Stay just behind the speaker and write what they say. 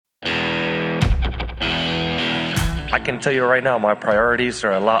I can tell you right now, my priorities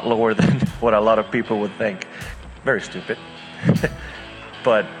are a lot lower than what a lot of people would think. Very stupid.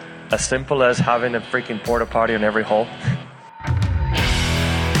 But as simple as having a freaking porta potty on every hole.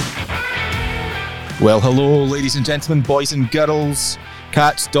 Well, hello, ladies and gentlemen, boys and girls,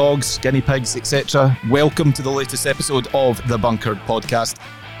 cats, dogs, guinea pigs, etc. Welcome to the latest episode of the Bunkered Podcast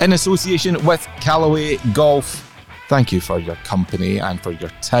in association with Callaway Golf. Thank you for your company and for your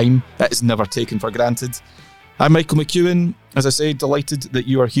time. That is never taken for granted. I'm Michael McEwen. As I say, delighted that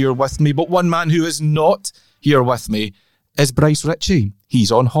you are here with me. But one man who is not here with me is Bryce Ritchie.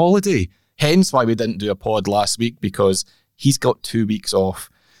 He's on holiday. Hence why we didn't do a pod last week, because he's got 2 weeks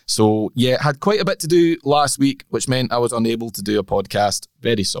off. So, yeah, had quite a bit to do last week, which meant I was unable to do a podcast.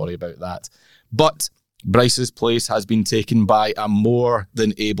 Very sorry about that. But Bryce's place has been taken by a more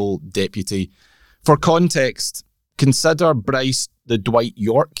than able deputy. For context, consider Bryce the Dwight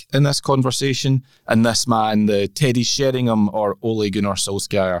York in this conversation, and this man the Teddy Sheringham or Ole Gunnar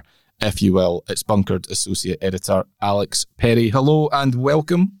Solskjaer, if you will. It's Bunkered Associate Editor Alex Perry. Hello and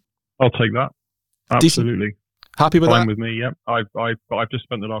welcome. I'll take that. Absolutely. Decent. Happy with Fine that? with me, yeah. I've just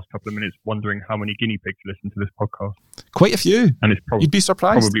spent the last couple of minutes wondering how many guinea pigs listen to this podcast. Quite a few. And it's You'd be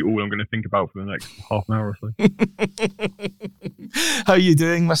surprised. Probably all I'm going to think about for the next half an hour or so. How are you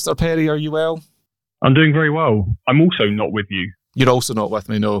doing, Mr. Perry? Are you well? I'm doing very well. I'm also not with you. You're also not with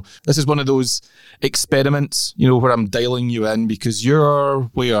me, no. This is one of those experiments, where I'm dialing you in because you're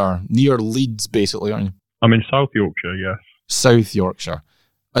where? Near Leeds, basically, aren't you? I'm in South Yorkshire, yes. South Yorkshire.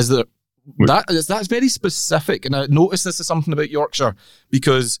 That's very specific, and I noticed this is something about Yorkshire,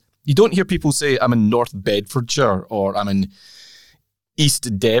 because you don't hear people say, I'm in North Bedfordshire or I'm in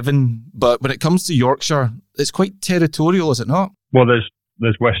East Devon, but when it comes to Yorkshire, it's quite territorial, is it not? Well,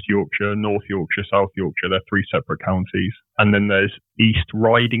 there's West Yorkshire, North Yorkshire, South Yorkshire. They're three separate counties. And then there's East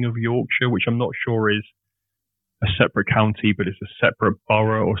Riding of Yorkshire, which I'm not sure is a separate county, but it's a separate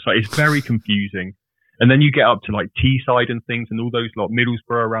borough or so. It's very confusing. And then you get up to like Teesside and things, and all those like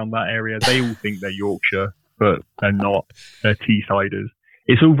Middlesbrough around that area. They all think they're Yorkshire, but they're not. They're Teessiders.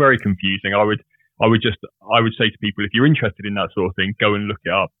 It's all very confusing. I would say to people, if you're interested in that sort of thing, go and look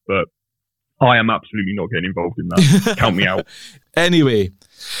it up. But I am absolutely not getting involved in that. Count me out. Anyway,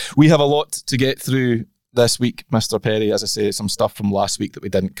 we have a lot to get through this week, Mr. Perry. As I say, some stuff from last week that we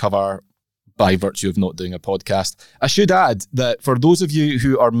didn't cover by virtue of not doing a podcast. I should add that for those of you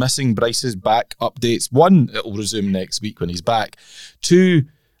who are missing Bryce's back updates, one, it'll resume next week when he's back. Two,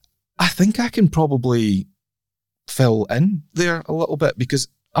 I think I can probably fill in there a little bit because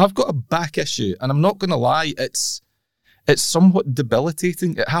I've got a back issue, and I'm not going to lie, it's somewhat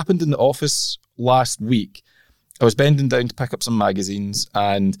debilitating. It happened in the office last week. I was bending down to pick up some magazines,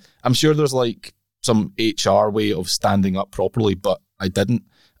 and I'm sure there's like some HR way of standing up properly, but I didn't.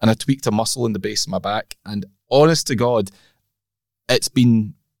 And I tweaked a muscle in the base of my back, and honest to God, it's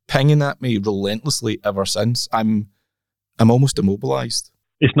been pinging at me relentlessly ever since. I'm almost immobilized.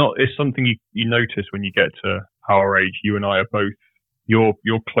 It's something you notice when you get to our age. You and I are both, you're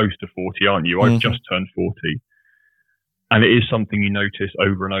close to 40, aren't you? I've just turned 40. And it is something you notice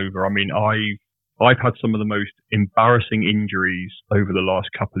over and over. I mean, I've had some of the most embarrassing injuries over the last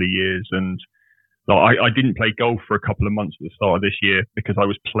couple of years, and I didn't play golf for a couple of months at the start of this year because I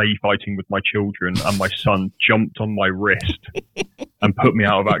was play fighting with my children, and my son jumped on my wrist and put me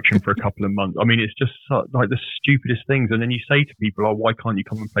out of action for a couple of months. I mean, it's just like the stupidest things. And then you say to people, oh, why can't you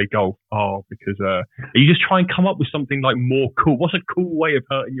come and play golf? Oh, because you just try and come up with something like more cool. What's a cool way of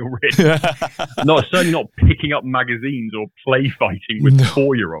hurting your wrist? Certainly not picking up magazines or play fighting with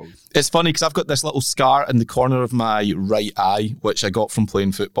 4-year-olds. It's funny because I've got this little scar in the corner of my right eye, which I got from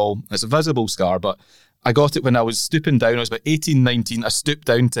playing football. It's a visible scar, but I got it when I was stooping down. I was about 18, 19. I stooped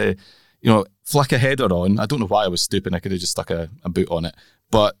down to, flick a header on. I don't know why I was stooping. I could have just stuck a boot on it.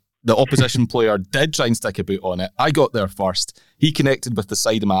 But the opposition player did try and stick a boot on it. I got there first. He connected with the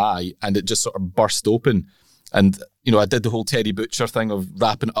side of my eye, and it just sort of burst open. And, I did the whole Terry Butcher thing of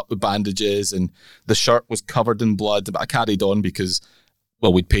wrapping it up with bandages, and the shirt was covered in blood. But I carried on because,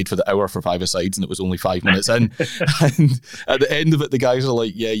 well, we'd paid for the hour for 5-a-sides and it was only 5 minutes in. And at the end of it, the guys are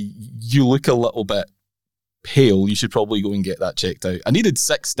like, yeah, you look a little bit pale. You should probably go and get that checked out. I needed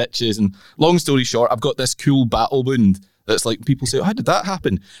 6 stitches, and long story short, I've got this cool battle wound that's like, people say, oh, how did that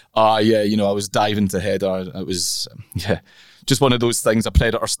happen? I was diving to header. It was, just one of those things. A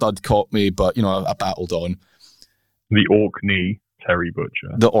predator stud caught me, but, I battled on. The Orkney Terry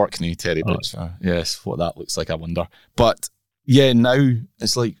Butcher. The Orkney Terry Butcher. Yes, what that looks like, I wonder. But yeah, now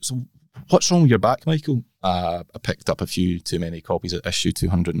it's like, so what's wrong with your back, Michael? I picked up a few too many copies of issue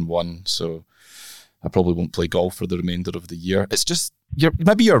 201, so I probably won't play golf for the remainder of the year. It's just,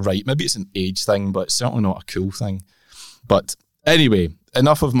 maybe you're right. Maybe it's an age thing, but it's certainly not a cool thing. But anyway,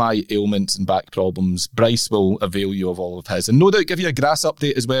 enough of my ailments and back problems. Bryce will avail you of all of his, and no doubt give you a grass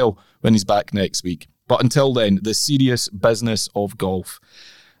update as well when he's back next week. But until then, the serious business of golf.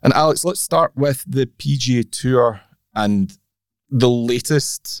 And Alex, let's start with the PGA Tour and the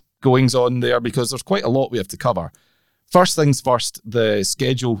latest goings on there, because there's quite a lot we have to cover. First things first, the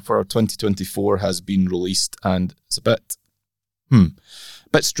schedule for 2024 has been released, and it's a bit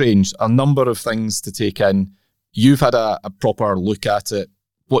strange. A number of things to take in. You've had a proper look at it.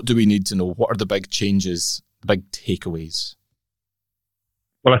 What do we need to know? What are the big changes, the big takeaways?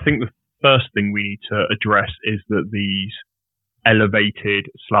 Well, I think the first thing we need to address is that these elevated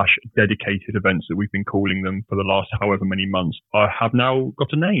 / dedicated events that we've been calling them for the last however many months have now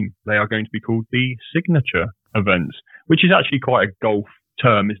got a name. They are going to be called the signature events, which is actually quite a golf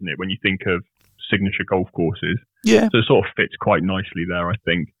term, isn't it, when you think of signature golf courses? Yeah. So it sort of fits quite nicely there, I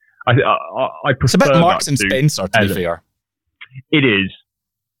think. I prefer it's a bit Marks and Spencer, to be fair. It is,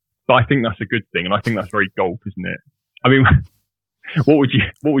 but I think that's a good thing, and I think that's very golf, isn't it? I mean, what would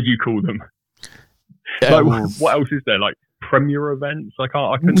you call them? What else is there? Like premier events? I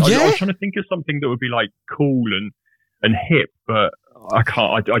was trying to think of something that would be like cool and hip, but I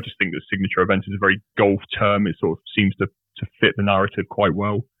can't. I just think that signature events is a very golf term. It sort of seems to fit the narrative quite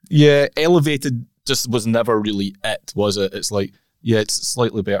well. Yeah, elevated just was never really it, was it? It's like, yeah, it's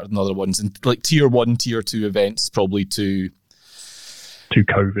slightly better than other ones. And like tier 1, tier 2 events, probably too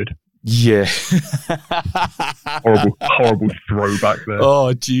COVID. Yeah. horrible throwback there.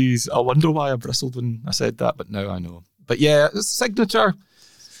 Oh, geez. I wonder why I bristled when I said that, but now I know. But yeah, signature,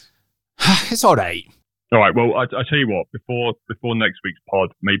 it's all right. All right. Well, I tell you what, before next week's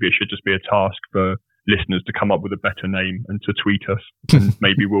pod, maybe it should just be a task for listeners to come up with a better name and to tweet us. And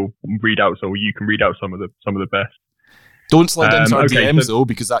maybe we'll read out, or you can read out some of the best. Don't slide into our DMs though,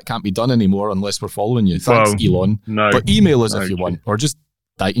 because that can't be done anymore unless we're following you. Thanks, Elon. No, but email us if you want, or just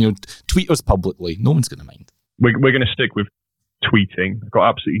tweet us publicly. No one's going to mind. We're going to stick with tweeting. I've got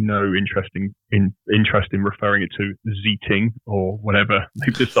absolutely no interest in referring it to zeeting or whatever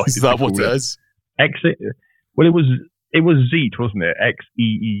they've decided. Is that what it is? Exit. Well, it was Zeet, wasn't it?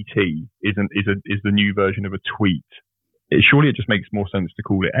 XEET is the new version of a tweet. Surely it just makes more sense to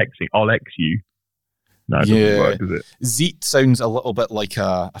call it Xing. I'll X you. No, it doesn't work, does it? Zeet sounds a little bit like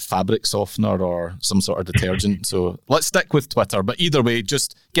a fabric softener or some sort of detergent. So let's stick with Twitter. But either way,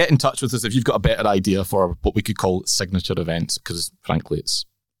 just get in touch with us if you've got a better idea for what we could call signature events, because frankly, it's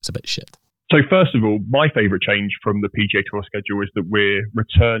a bit shit. So first of all, my favourite change from the PGA Tour schedule is that we're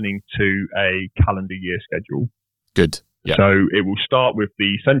returning to a calendar year schedule. Good. Yeah. So it will start with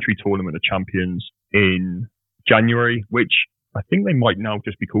the Century Tournament of Champions in January, which I think they might now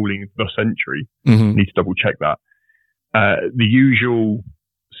just be calling the Century. Mm-hmm. Need to double check that. The usual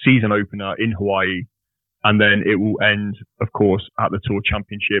season opener in Hawaii, and then it will end, of course, at the Tour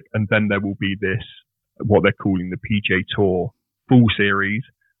Championship, and then there will be this, what they're calling the PGA Tour Full Series,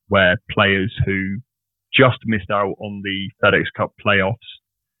 where players who just missed out on the FedEx Cup playoffs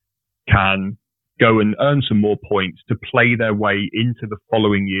can go and earn some more points to play their way into the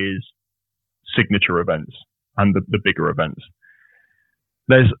following year's signature events and the bigger events.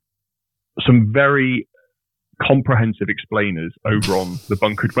 There's some very comprehensive explainers over on the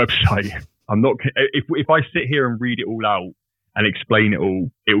Bunkered website. I'm not, if I sit here and read it all out and explain it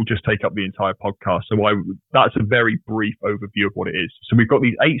will just take up the entire podcast. So that's a very brief overview of what it is. So we've got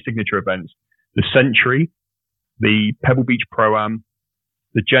these 8 signature events: the Century, the Pebble Beach Pro-Am,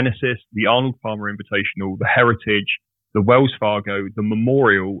 the Genesis, the Arnold Palmer Invitational, the Heritage, the Wells Fargo, the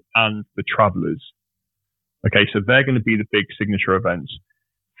Memorial, and the Travelers. Okay, so they're going to be the big signature events.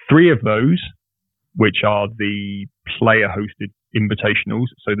 3 of those, which are the player-hosted invitationals,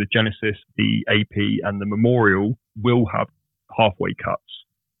 so the Genesis, the AP, and the Memorial, will have halfway cuts.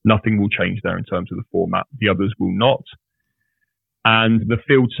 Nothing will change there in terms of the format. The others will not. And the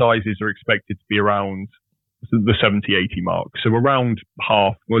field sizes are expected to be around the 70-80 mark. So around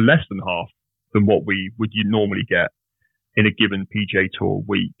half, or less than half, than what we would you normally get in a given PGA Tour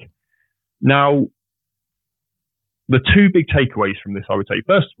week. Now, the 2 big takeaways from this, I would say,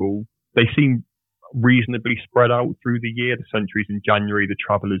 first of all, they seem reasonably spread out through the year. The Century's in January, the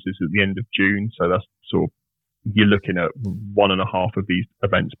Travelers is at the end of June. So that's sort of, you're looking at 1.5 of these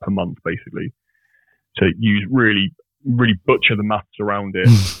events per month, basically, to use really, really butcher the maths around it.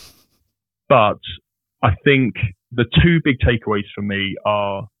 But I think the 2 big takeaways for me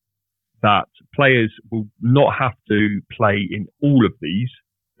are that players will not have to play in all of these.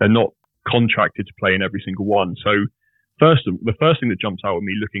 They're not contracted to play in every single one. So the first thing that jumps out at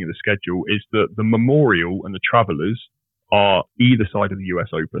me looking at the schedule is that the Memorial and the Travelers are either side of the US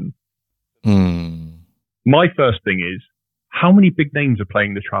Open. Mm. My first thing is, how many big names are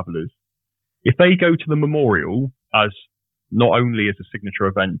playing the Travelers? If they go to the Memorial as not only as a signature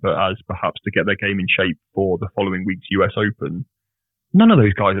event, but as perhaps to get their game in shape for the following week's US Open, none of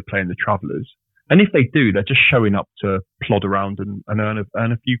those guys are playing the Travelers. And if they do, they're just showing up to plod around and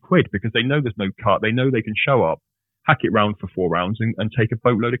earn a few quid because they know there's no cut. They know they can show up, hack it round for 4 rounds and take a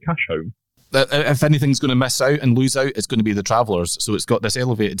boatload of cash home. If anything's going to miss out and lose out, it's going to be the Travellers. So it's got this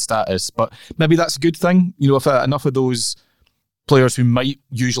elevated status. But maybe that's a good thing. You know, if enough of those players who might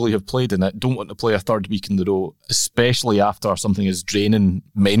usually have played in it don't want to play a third week in the row, especially after something as draining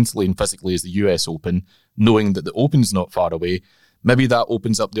mentally and physically as the US Open, knowing that the Open's not far away, maybe that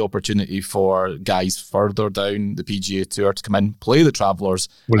opens up the opportunity for guys further down the PGA Tour to come in, play the Travellers,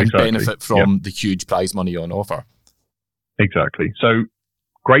 and benefit from the huge prize money on offer. Exactly. So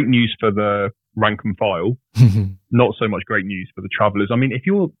great news for the rank and file, not so much great news for the Travellers. I mean, if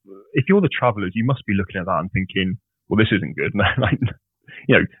you're the Travellers, you must be looking at that and thinking, well, this isn't good. Like,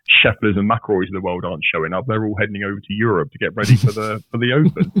 you know, Schefflers and McIlroys of the world aren't showing up. They're all heading over to Europe to get ready for the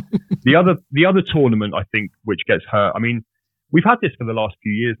Open. The other tournament, I think, which gets hurt. I mean, we've had this for the last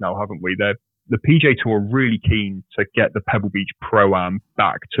few years now, haven't we? The PGA Tour are really keen to get the Pebble Beach Pro-Am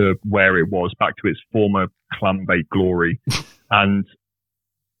back to where it was, back to its former clambake glory. And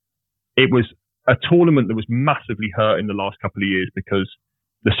it was a tournament that was massively hurt in the last couple of years because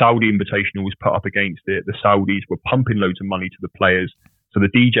the Saudi Invitational was put up against it. The Saudis were pumping loads of money to the players. So the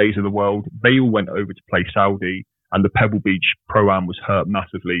DJs of the world, they all went over to play Saudi, and the Pebble Beach Pro-Am was hurt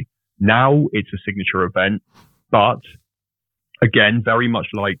massively. Now it's a signature event, but again, very much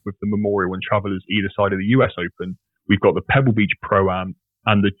like with the Memorial and Travellers either side of the US Open, we've got the Pebble Beach Pro-Am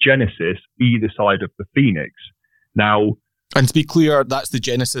and the Genesis either side of the Phoenix. Now, and to be clear, that's the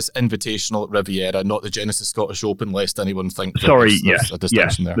Genesis Invitational at Riviera, not the Genesis Scottish Open, lest anyone think yes. A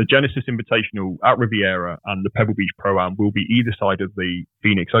distinction there. The Genesis Invitational at Riviera and the Pebble Beach Pro-Am will be either side of the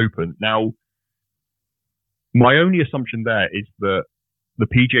Phoenix Open. Now, my only assumption there is that the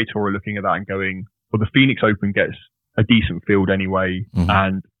PGA Tour are looking at that and going, well, the Phoenix Open gets a decent field anyway,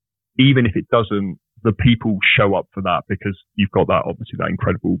 and even if it doesn't, the people show up for that because you've got that, obviously, that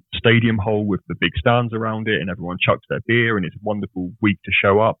incredible stadium hole with the big stands around it and everyone chucks their beer and it's a wonderful week to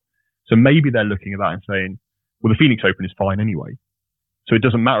show up. So maybe they're looking at that and saying, well, the Phoenix Open is fine anyway. So it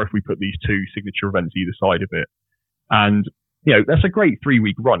doesn't matter if we put these two signature events either side of it. And, you know, that's a great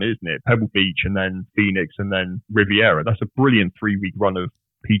 3-week run, isn't it? Pebble Beach and then Phoenix and then Riviera. That's a brilliant 3-week run of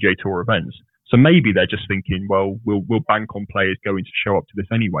PGA Tour events. So maybe they're just thinking, well, we'll bank on players going to show up to this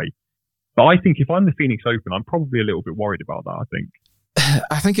anyway. But I think if I'm the Phoenix Open, I'm probably a little bit worried about that,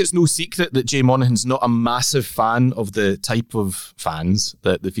 I think it's no secret that Jay Monahan's not a massive fan of the type of fans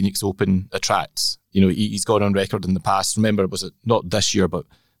that the Phoenix Open attracts. You know, he's gone on record in the past. Remember, was it not this year, but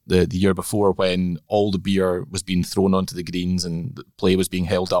the year before when all the beer was being thrown onto the greens and the play was being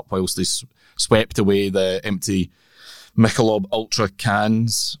held up whilst they swept away the empty Michelob Ultra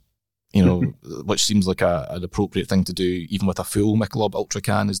cans. You know, which seems like an appropriate thing to do, even with a full Michelob Ultra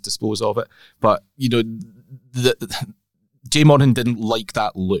can, is dispose of it. But, you know, Jay Monahan didn't like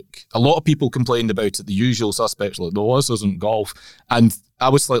that look. A lot of people complained about it, the usual suspects, like, no, this isn't golf. And I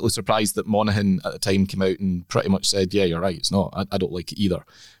was slightly surprised that Monahan at the time came out and pretty much said, yeah, you're right, it's not. I don't like it either.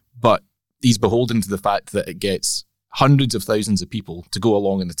 But he's beholden to the fact that it gets hundreds of thousands of people to go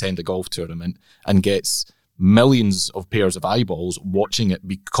along and attend a golf tournament and gets millions of pairs of eyeballs watching it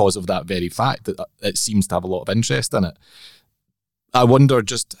because of that very fact that it seems to have a lot of interest in it. I wonder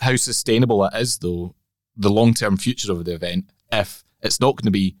just how sustainable it is, though, the long-term future of the event, if it's not going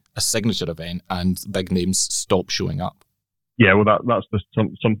to be a signature event and big names stop showing up. Yeah, well, that's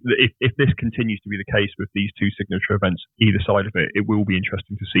if this continues to be the case with these two signature events either side of it, it will be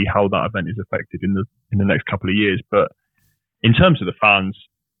interesting to see how that event is affected in the next couple of years. But in terms of the fans,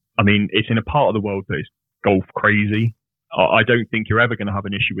 I mean, it's in a part of the world that is golf crazy. I don't think you're ever going to have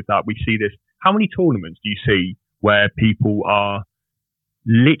an issue with that. We see this. How many tournaments do you see where people are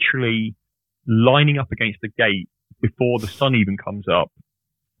literally lining up against the gate before the sun even comes up,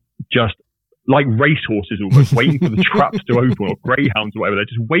 just like racehorses almost, waiting for the traps to open, or greyhounds or whatever? They're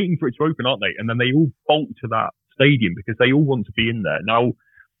just waiting for it to open, aren't they? And then they all bolt to that stadium because they all want to be in there. Now,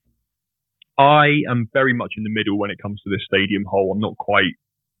 I am very much in the middle when it comes to this stadium hole. I'm not quite...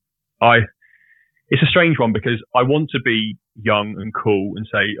 It's a strange one because I want to be young and cool and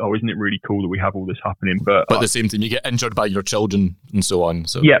say, oh, isn't it really cool that we have all this happening? But at the same time, you get injured by your children and so on.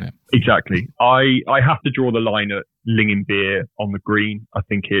 So yeah, exactly. I have to draw the line at linging beer on the green. I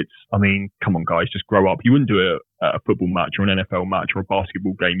think come on, guys, just grow up. You wouldn't do it at a football match or an NFL match or a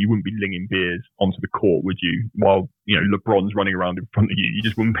basketball game. You wouldn't be linging beers onto the court, would you? While, you know, LeBron's running around in front of you. You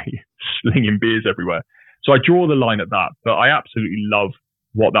just wouldn't be slinging beers everywhere. So I draw the line at that, but I absolutely love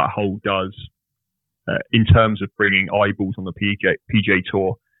what that hole does in terms of bringing eyeballs on the PGA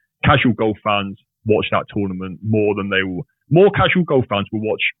Tour. Casual golf fans watch that tournament more casual golf fans will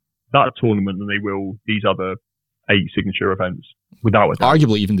watch that tournament than they will these other 8 signature events, without a doubt.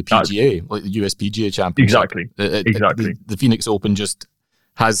 Arguably even the PGA, like the US PGA Championship. Exactly. The Phoenix Open just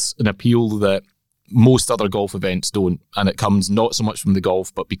has an appeal that most other golf events don't, and it comes not so much from the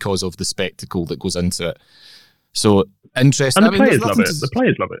golf, but because of the spectacle that goes into it. So interesting. And the players love it. The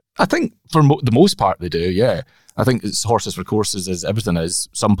players love it. I think for the most part they do, yeah. I think it's horses for courses as everything is.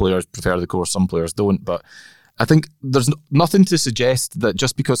 Some players prefer the course, some players don't, but I think there's nothing to suggest that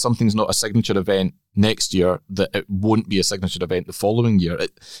just because something's not a signature event next year, that it won't be a signature event the following year.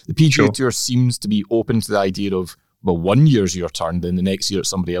 The PGA Tour seems to be open to the idea of, well, one year's your turn, then the next year it's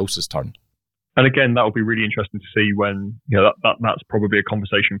somebody else's turn. And again, that will be really interesting to see when, that's probably a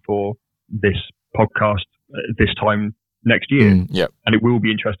conversation for this podcast this time next year. Yeah. And it will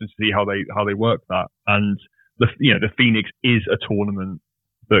be interesting to see how they work that. And the Phoenix is a tournament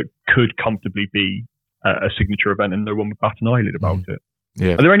that could comfortably be a signature event, and no one would bat an eyelid about it.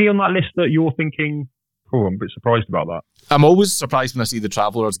 Yeah. Are there any on that list that you're thinking, I'm a bit surprised about that? I'm always surprised when I see the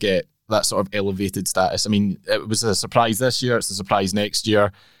Travellers get that sort of elevated status. I mean, it was a surprise this year, it's a surprise next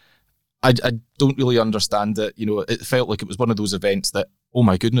year. I don't really understand it. It felt like it was one of those events that, oh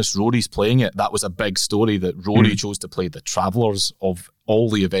my goodness, Rory's playing it. That was a big story that Rory chose to play the Travellers of all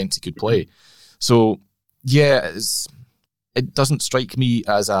the events he could play. So, yeah, it doesn't strike me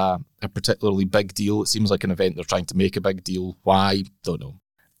as a particularly big deal. It seems like an event they're trying to make a big deal. Why? Don't know.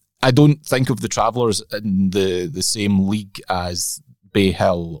 I don't think of the Travellers in the same league as Bay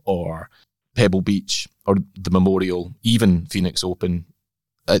Hill or Pebble Beach or the Memorial, even Phoenix Open.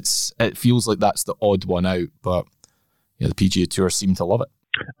 It feels like that's the odd one out, but the PGA Tour seem to love it.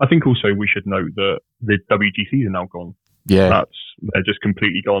 I think also we should note that the WGCs are now gone. Yeah. They're just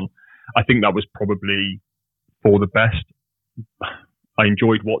completely gone. I think that was probably for the best. I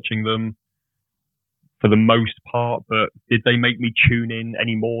enjoyed watching them for the most part, but did they make me tune in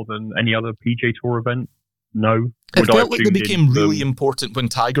any more than any other PGA Tour event? No. It felt like they became really important when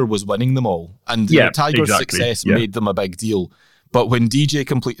Tiger was winning them all. And Tiger's success made them a big deal. But when DJ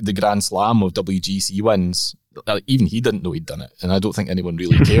completed the Grand Slam of WGC wins, even he didn't know he'd done it. And I don't think anyone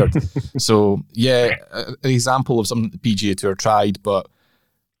really cared. So, an example of something the PGA Tour tried, but,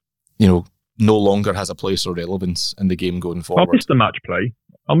 no longer has a place or relevance in the game going forward. I'll miss the match play.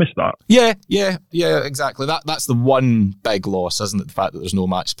 I'll miss that. Yeah, exactly. That's the one big loss, isn't it? The fact that there's no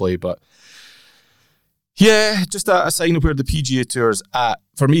match play. But yeah, just a sign of where the PGA Tour's at.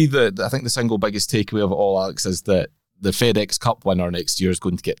 For me, I think the single biggest takeaway of it all, Alex, is that the FedEx Cup winner next year is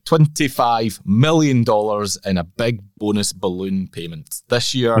going to get $25 million in a big bonus balloon payment.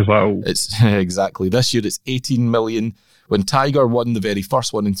 This year, it's exactly. This year, it's $18 million. When Tiger won the very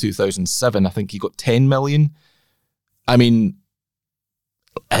first one in 2007, I think he got $10 million. I mean,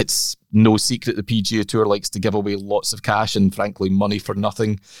 it's no secret the PGA Tour likes to give away lots of cash and, frankly, money for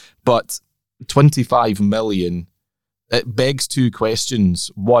nothing. But $25 million, it begs two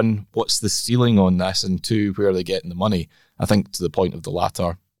questions. One, what's the ceiling on this? And two, where are they getting the money? I think to the point of the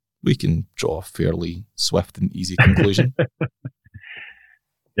latter, we can draw a fairly swift and easy conclusion.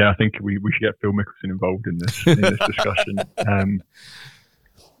 Yeah, I think we should get Phil Mickelson involved in this discussion.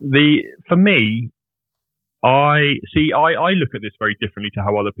 For me, I look at this very differently to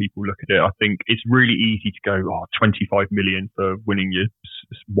how other people look at it. I think it's really easy to go, 25 million for winning your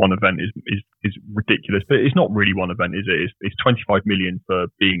one event is ridiculous, but it's not really one event, is it? It's 25 million for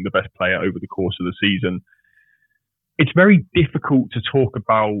being the best player over the course of the season. It's very difficult to talk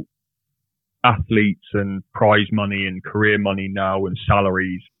about athletes and prize money and career money now and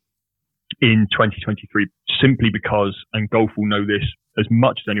salaries in 2023 simply because, and golf will know this as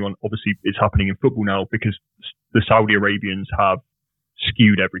much as anyone, obviously it's happening in football now because the Saudi Arabians have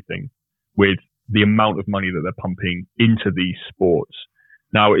skewed everything with the amount of money that they're pumping into these sports.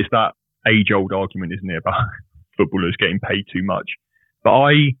 Now it's that age-old argument, isn't it, about footballers getting paid too much? But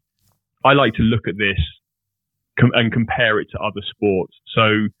I like to look at this and compare it to other sports.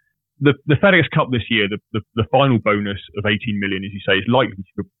 So the FedEx Cup this year, the final bonus of 18 million, as you say, is likely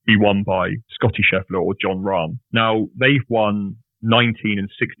to be won by Scotty Scheffler or John Rahm. Now, they've won $19 and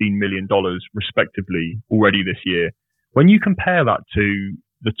 $16 million respectively already this year. When you compare that to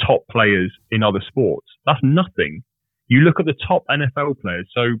the top players in other sports, that's nothing. You look at the top NFL players.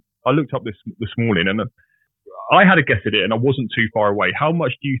 So I looked up this morning and I had a guess at it and I wasn't too far away. How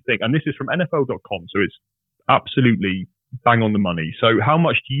much do you think, and this is from NFL.com, so it's absolutely bang on the money. So how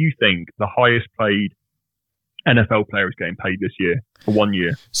much do you think the highest paid NFL player is getting paid this year for 1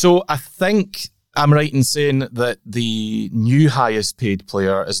 year? So I think I'm right in saying that the new highest paid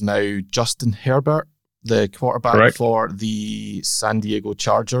player is now Justin Herbert, the quarterback Correct. for the San Diego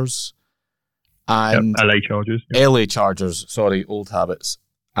Chargers. And LA Chargers. LA Chargers, sorry, old habits.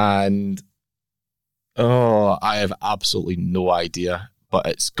 And I have absolutely no idea, but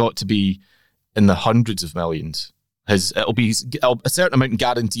it's got to be in the hundreds of millions. It'll be a certain amount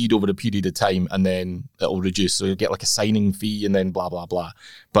guaranteed over a period of time, and then it'll reduce. So you'll get like a signing fee, and then blah blah blah.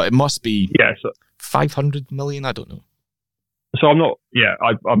 But it must be 500 million. I don't know. So I'm not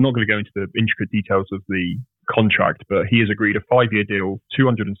going to go into the intricate details of the contract, but he has agreed a 5-year deal,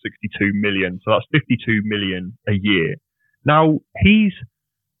 262 million. So that's 52 million a year. Now he's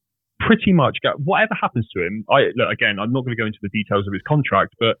pretty much got whatever happens to him. I'm not going to go into the details of his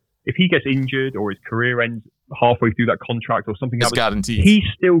contract, but if he gets injured or his career ends halfway through that contract or something happens, guaranteed. He's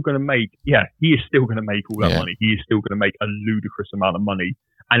still going to make, he is still going to make all that money. He is still going to make a ludicrous amount of money,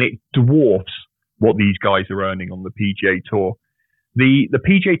 and it dwarfs what these guys are earning on the PGA Tour. The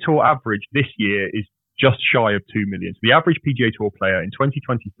PGA Tour average this year is just shy of 2 million. So the average PGA Tour player in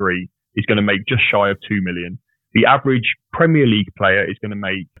 2023 is going to make just shy of 2 million. The average Premier League player is going to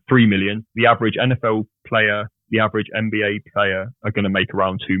make 3 million. The average NFL player, the average NBA player are going to make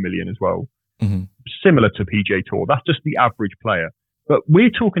around 2 million as well. Mm-hmm. Similar to PGA Tour. That's just the average player. But we're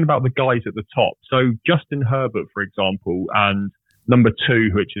talking about the guys at the top. So Justin Herbert, for example, and number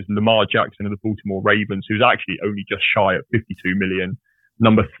 2, which is Lamar Jackson of the Baltimore Ravens, who's actually only just shy at 52 million.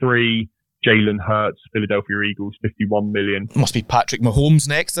 Number 3, Jalen Hurts, Philadelphia Eagles, 51 million. Must be Patrick Mahomes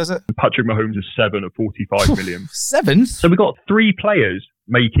next, is it? Patrick Mahomes is 7 at 45 million. 7? So we've got 3 players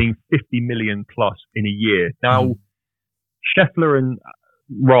making 50 million plus in a year. Now, Scheffler and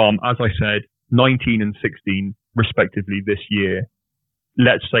Rahm, as I said, 19 and 16 respectively this year.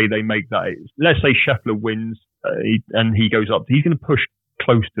 Let's say they make that. Let's say Scheffler wins and he goes up. He's going to push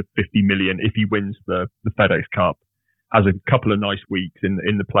close to 50 million if he wins the FedEx Cup, has a couple of nice weeks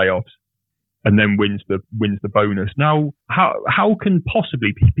in the playoffs, and then wins the bonus. Now, how can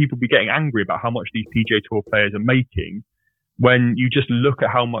possibly people be getting angry about how much these PGA Tour players are making when you just look at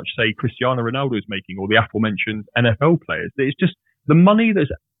how much, say, Cristiano Ronaldo is making, or the aforementioned NFL players? It's just the money that's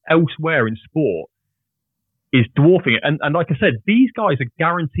elsewhere in sport is dwarfing it. And like I said, these guys are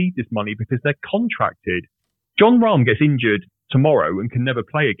guaranteed this money because they're contracted. John Rahm gets injured tomorrow and can never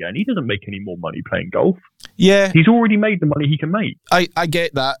play again. He doesn't make any more money playing golf. Yeah. He's already made the money he can make. I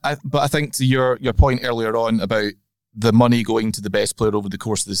get that. But I think to your point earlier on about the money going to the best player over the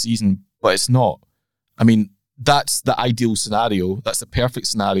course of the season, but it's not. I mean, that's the ideal scenario. That's the perfect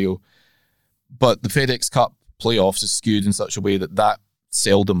scenario. But the FedEx Cup playoffs is skewed in such a way that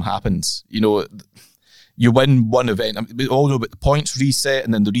seldom happens. You know, you win one event. I mean, we all know about the points reset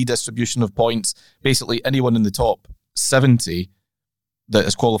and then the redistribution of points. Basically, anyone in the top 70 that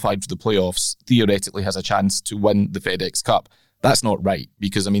is qualified for the playoffs theoretically has a chance to win the FedEx Cup. That's not right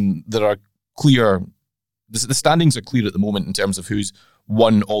because, I mean, there are clear... The standings are clear at the moment in terms of who's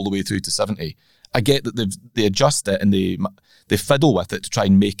won all the way through to 70. I get that they adjust it and they fiddle with it to try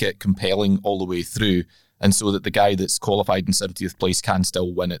and make it compelling all the way through, and so that the guy that's qualified in 70th place can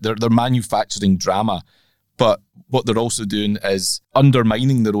still win it. They're manufacturing drama, but what they're also doing is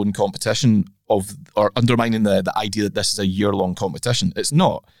undermining their own competition or undermining the idea that this is a year-long competition. It's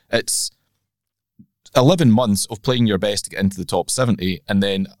not. It's 11 months of playing your best to get into the top 70, and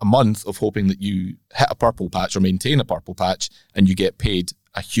then a month of hoping that you hit a purple patch or maintain a purple patch, and you get paid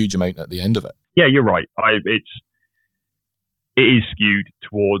a huge amount at the end of it. Yeah, you're right. It is skewed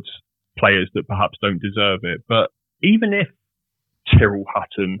towards players that perhaps don't deserve it. But even if Tyrrell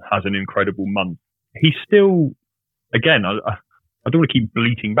Hatton has an incredible month, he's still, again, I don't want to keep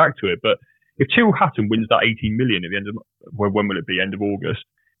bleating back to it, but if Tyrrell Hatton wins that 18 million at the end of, when will it be? End of August.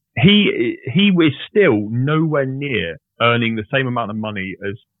 He is still nowhere near earning the same amount of money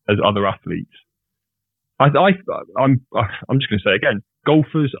as other athletes. I'm just going to say again,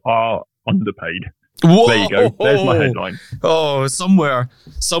 golfers are underpaid. Whoa! There you go. There's my headline. Oh, somewhere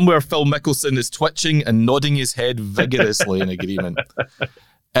Phil Mickelson is twitching and nodding his head vigorously in agreement.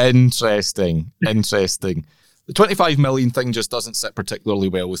 Interesting. The 25 million thing just doesn't sit particularly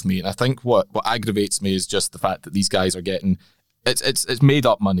well with me. And I think what aggravates me is just the fact that these guys are getting... It's made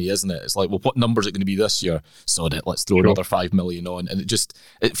up money, isn't it? It's like, well, what number is it going to be this year? Sod it, let's throw another 5 million on. And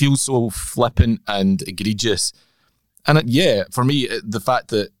it feels so flippant and egregious. And for me, the fact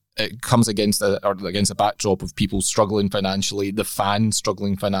that it comes against a backdrop of people struggling financially, the fans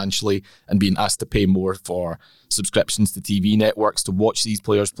struggling financially, and being asked to pay more for subscriptions to TV networks to watch these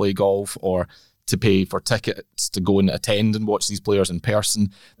players play golf, or to pay for tickets to go and attend and watch these players in person.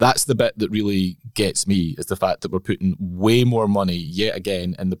 That's the bit that really gets me, is the fact that we're putting way more money yet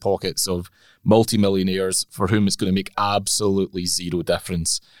again in the pockets of multimillionaires for whom it's going to make absolutely zero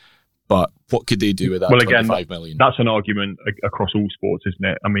difference. But what could they do with that? Well, again, 25 million? That's an argument across all sports, isn't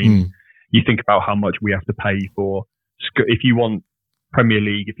it? I mean, you think about how much we have to pay for, if you want Premier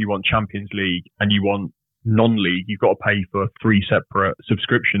League, if you want Champions League, and you want non-league, you've got to pay for 3 separate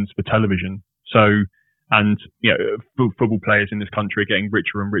subscriptions for television. So, and football players in this country are getting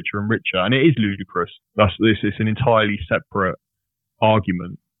richer and richer and richer, and it is ludicrous. It's an entirely separate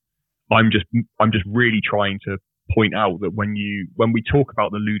argument. I'm just really trying to point out that when we talk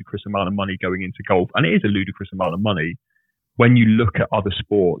about the ludicrous amount of money going into golf, and it is a ludicrous amount of money, when you look at other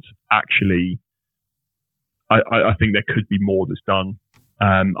sports, actually, I think there could be more that's done.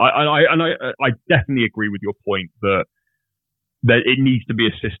 I definitely agree with your point that it needs to be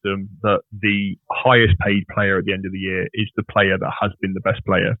a system that the highest paid player at the end of the year is the player that has been the best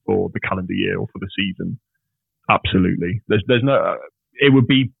player for the calendar year or for the season. Absolutely. There's no, it would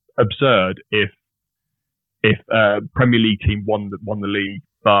be absurd if Premier League team won the league,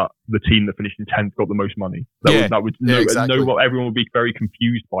 but the team that finished in 10th got the most money. Exactly. Everyone would be very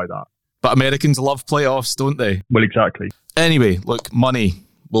confused by that. But Americans love playoffs, don't they? Well, exactly. Anyway, look, money.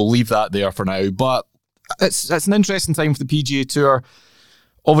 We'll leave that there for now. But it's an interesting time for the PGA Tour.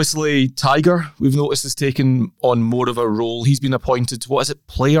 Obviously, Tiger, we've noticed, has taken on more of a role. He's been appointed to,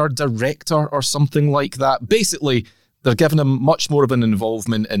 player director or something like that. Basically, they're giving him much more of an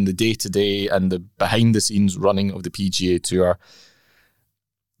involvement in the day-to-day and the behind-the-scenes running of the PGA Tour.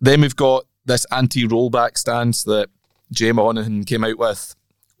 Then we've got this anti-rollback stance that Jay Monahan came out with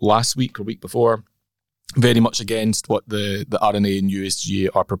last week or week before, very much against what the R&A and USGA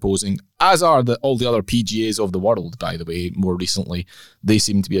are proposing, as are all the other PGAs of the world, by the way, more recently. They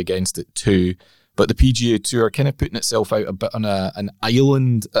seem to be against it too. But the PGA Tour kind of putting itself out a bit on an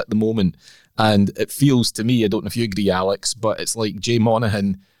island at the moment. And it feels to me, I don't know if you agree, Alex, but it's like Jay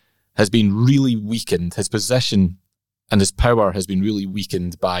Monahan has been really weakened. His position and his power has been really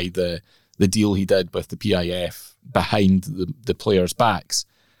weakened by the deal he did with the PIF behind the players' backs.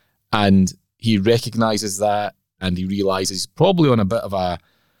 And he recognises that, and he realises he's probably on a bit of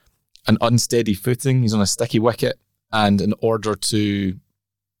an unsteady footing. He's on a sticky wicket, and in order to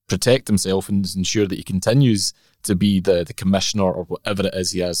protect himself and ensure that he continues to be the commissioner or whatever it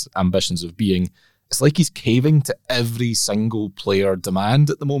is he has ambitions of being, it's like he's caving to every single player demand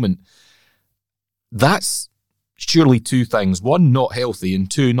at the moment. That's surely two things. One, not healthy,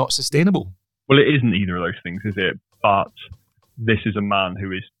 and two, not sustainable. Well, it isn't either of those things, is it? But this is a man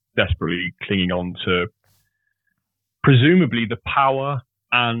who is desperately clinging on to presumably the power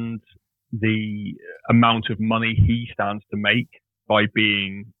and the amount of money he stands to make by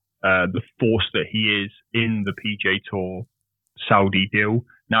being the force that he is in the PGA Tour Saudi deal.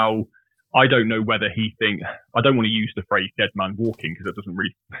 Now, I don't know whether I don't want to use the phrase dead man walking because it doesn't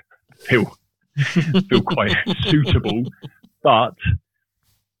really feel quite suitable, but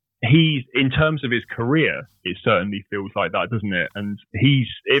he's, in terms of his career, it certainly feels like that, doesn't it? And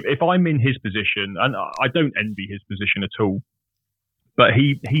if I'm in his position, and I don't envy his position at all, but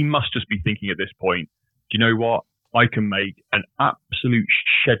he must just be thinking at this point, do you know what? I can make an absolute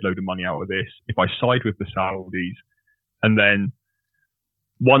shed load of money out of this if I side with the Saudis. And then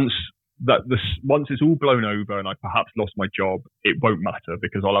once it's all blown over and I perhaps lost my job, it won't matter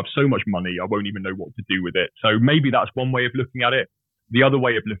because I'll have so much money, I won't even know what to do with it. So maybe that's one way of looking at it. The other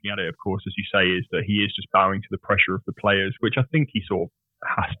way of looking at it, of course, as you say, is that he is just bowing to the pressure of the players, which I think he sort of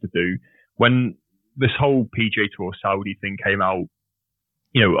has to do. When this whole PGA Tour Saudi thing came out,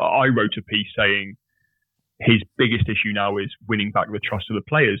 I wrote a piece saying his biggest issue now is winning back the trust of the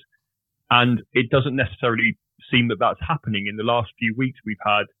players. And it doesn't necessarily seem that that's happening. In the last few weeks, we've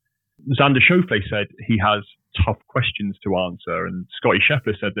had Xander Schauffele said he has tough questions to answer. And Scotty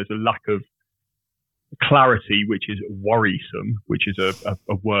Scheffler said there's a lack of clarity, which is worrisome, which is a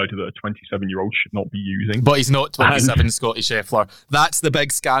word that a 27-year-old should not be using. But he's not 27, Scotty Scheffler. That's the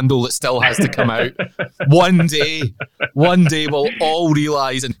big scandal that still has to come out. One day we'll all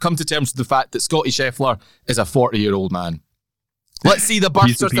realise and come to terms with the fact that Scotty Scheffler is a 40-year-old man. Let's see the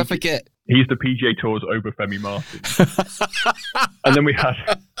birth certificate. He's the PGA Tour's Obafemi Martin. And then we had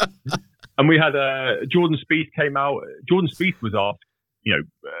Jordan Spieth came out. Jordan Spieth was asked,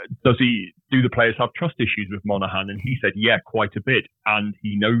 do the players have trust issues with Monahan? And he said, yeah, quite a bit. And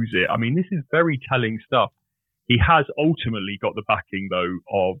he knows it. I mean, this is very telling stuff. He has ultimately got the backing, though,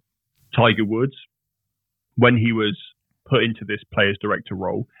 of Tiger Woods when he was put into this players director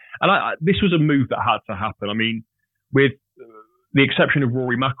role. And this was a move that had to happen. I mean, with the exception of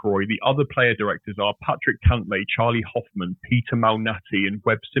Rory McIlroy, the other player directors are Patrick Cantlay, Charlie Hoffman, Peter Malnati, and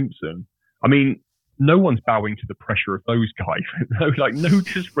Webb Simpson. I mean, no one's bowing to the pressure of those guys. No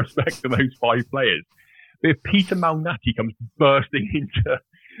disrespect to those 5 players. But if Peter Malnati comes bursting into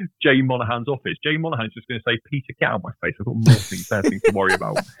Jay Monahan's office, Jay Monahan's just going to say, Peter, get out of my face. I've got more things to worry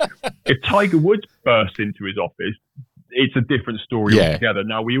about. If Tiger Woods bursts into his office, it's a different story altogether.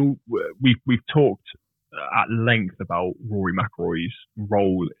 Now, we've talked at length about Rory McIlroy's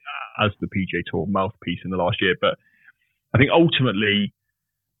role as the PGA Tour mouthpiece in the last year, but I think ultimately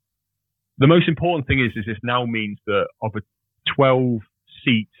the most important thing is this now means that of a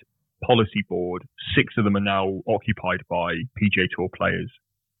 12-seat policy board, 6 of them are now occupied by PGA Tour players,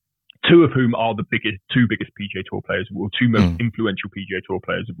 2 of whom are the two biggest PGA Tour players, or 2 most influential PGA Tour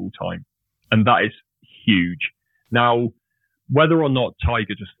players of all time, and that is huge. Now, whether or not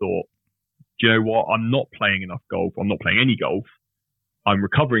Tiger just thought, do you know what? I'm not playing enough golf. I'm not playing any golf. I'm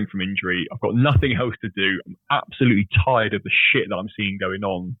recovering from injury. I've got nothing else to do. I'm absolutely tired of the shit that I'm seeing going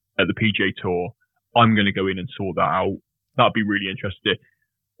on at the PGA Tour. I'm going to go in and sort that out. That'd be really interesting.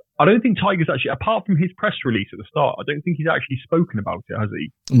 I don't think Tiger's actually, apart from his press release at the start, I don't think he's actually spoken about it, has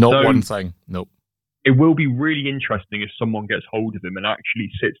he? Not one thing. Nope. It will be really interesting if someone gets hold of him and actually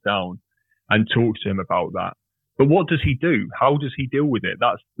sits down and talks to him about that. But what does he do? How does he deal with it?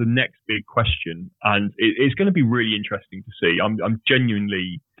 That's the next big question. And it's going to be really interesting to see. I'm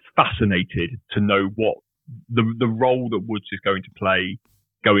genuinely fascinated to know what the role that Woods is going to play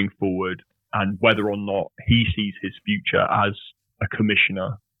going forward, and whether or not he sees his future as a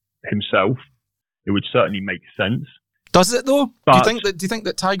commissioner himself. It would certainly make sense. Does it though? But, do you think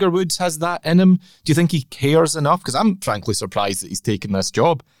that Tiger Woods has that in him? Do you think he cares enough? Because I'm frankly surprised that he's taken this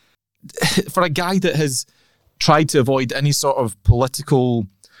job. For a guy that has tried to avoid any sort of political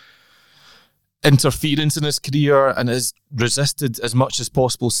interference in his career and has resisted as much as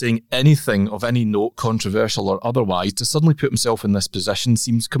possible saying anything of any note, controversial or otherwise, to suddenly put himself in this position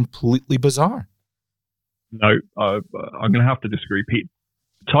seems completely bizarre. No, I'm going to have to disagree.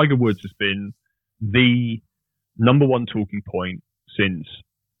 Tiger Woods has been the number one talking point since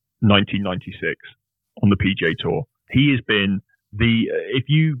 1996 on the PGA Tour. He has been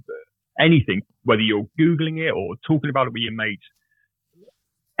anything, whether you're Googling it or talking about it with your mates,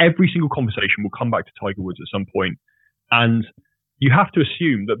 every single conversation will come back to Tiger Woods at some point. And you have to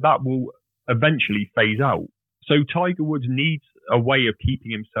assume that will eventually phase out. So Tiger Woods needs a way of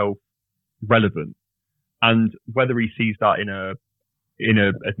keeping himself relevant. And whether he sees that in a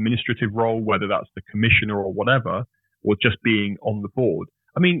administrative role, whether that's the commissioner or whatever, or just being on the board.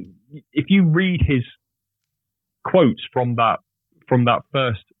 I mean, if you read his quotes from that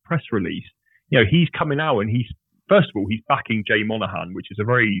first press release, he's coming out and he's backing Jay Monahan, which is a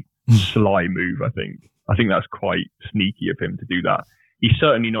very sly move, I think. I think that's quite sneaky of him to do that. He's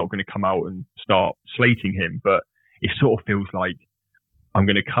certainly not going to come out and start slating him, but it sort of feels like, I'm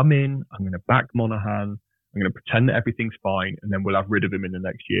going to come in, I'm going to back Monahan, I'm going to pretend that everything's fine, and then we'll have rid of him in the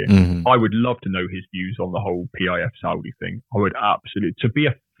next year. Mm-hmm. I would love to know his views on the whole PIF Saudi thing. I would absolutely, to be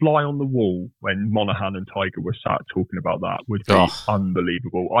a fly on the wall when Monahan and Tiger were sat talking about that would be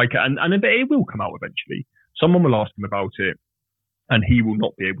unbelievable. And it will come out eventually. Someone will ask him about it, and he will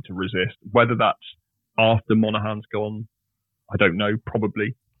not be able to resist. Whether that's after Monahan's gone, I don't know,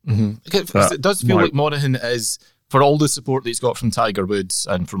 probably. Mm-hmm. It does feel like Monahan is, for all the support that he's got from Tiger Woods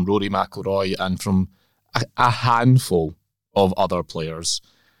and from Rory McIlroy and from a handful of other players.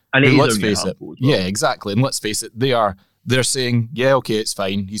 And let's face it. Well. Yeah, exactly. And let's face it, they're saying, yeah, okay, it's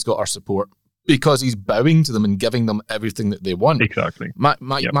fine. He's got our support because he's bowing to them and giving them everything that they want. Exactly.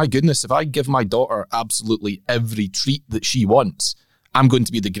 My goodness, if I give my daughter absolutely every treat that she wants, I'm going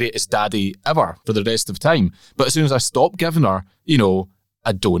to be the greatest daddy ever for the rest of time. But as soon as I stop giving her,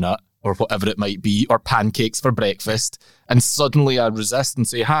 a donut or whatever it might be, or pancakes for breakfast, and suddenly I resist and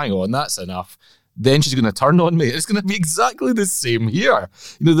say, hang on, that's enough, then she's going to turn on me. It's going to be exactly the same here.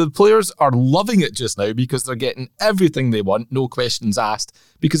 The players are loving it just now because they're getting everything they want, no questions asked,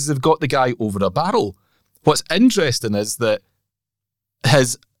 because they've got the guy over a barrel. What's interesting is that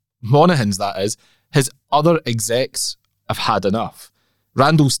his other execs have had enough.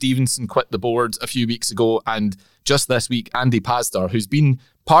 Randall Stevenson quit the board a few weeks ago, and just this week, Andy Pastor, who's been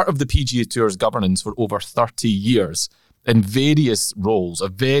part of the PGA Tour's governance for over 30 years in various roles, a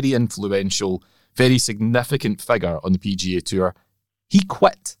very influential, very significant figure on the PGA Tour, he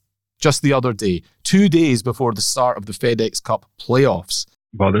quit just the other day, 2 days before the start of the FedEx Cup playoffs.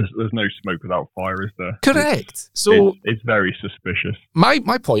 Well, there's no smoke without fire, is there? Correct. It's very suspicious. My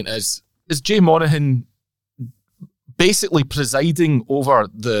point is Jay Monahan basically presiding over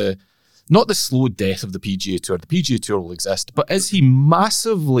the not the slow death of the PGA Tour. The PGA Tour will exist, but is he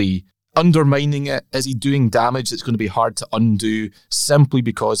massively undermining it? Is he doing damage that's going to be hard to undo simply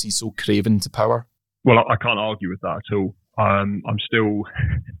because he's so craven to power? Well, I can't argue with that at all. I'm still...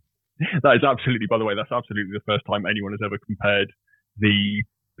 That is absolutely, by the way, that's absolutely the first time anyone has ever compared the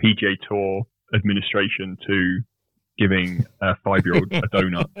PGA Tour administration to giving a 5-year-old a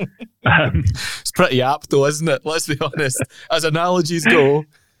donut. It's pretty apt though, isn't it? Let's be honest. As analogies go.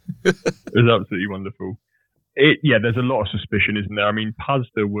 It was absolutely wonderful. There's a lot of suspicion, isn't there? I mean,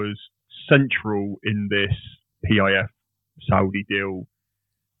 Pazda was central in this PIF Saudi deal.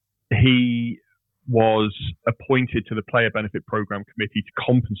 He was appointed to the Player Benefit Program Committee to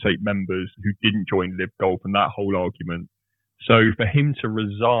compensate members who didn't join Live Golf and that whole argument. So for him to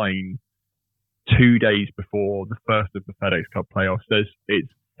resign 2 days before the first of the FedEx Cup playoffs, it's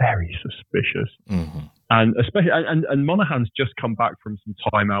very suspicious. Mm-hmm. And especially, and Monahan's just come back from some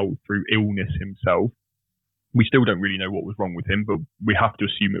time out through illness himself. We still don't really know what was wrong with him, but we have to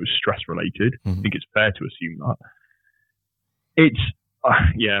assume it was stress related. Mm-hmm. I think it's fair to assume that.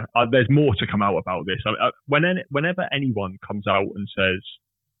 There's more to come out about this. Whenever anyone comes out and says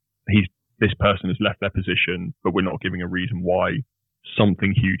this person has left their position, but we're not giving a reason why,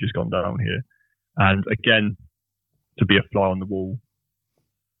 something huge has gone down here. And again, to be a fly on the wall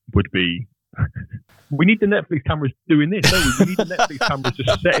would be... We need the Netflix cameras doing this, don't we? We need the Netflix cameras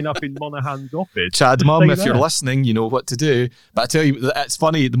just setting up in Monahan's office. Chad, Mum, if you're listening, you know what to do. But I tell you, it's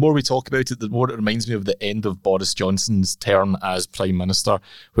funny, the more we talk about it, the more it reminds me of the end of Boris Johnson's term as Prime Minister,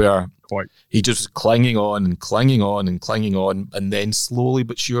 where he just was clinging on and clinging on and clinging on, and then slowly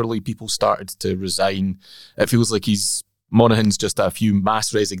but surely people started to resign. It feels like Monahan's just a few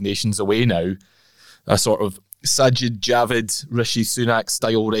mass resignations away now, a sort of Sajid Javid, Rishi Sunak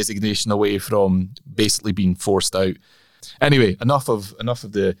style resignation away from basically being forced out. Anyway, enough of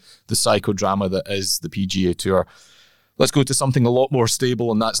the psychodrama that is the PGA Tour. Let's go to something a lot more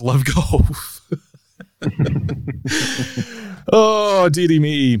stable, and that's Live Golf. Oh, dearie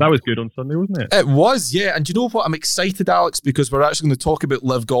me. That was good on Sunday, wasn't it? It was, yeah. And do you know what? I'm excited, Alex, because we're actually going to talk about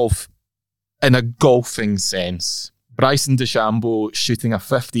Live Golf in a golfing sense. Bryson DeChambeau shooting a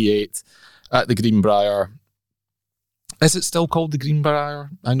 58 at the Greenbrier. Is it still called the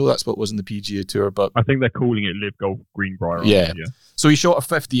Greenbrier? I know that's what was in the PGA Tour, but... I think they're calling it Live Golf Greenbrier. Yeah. So he shot a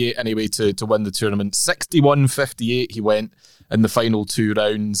 58 anyway to win the tournament. 61-58 he went in the final 2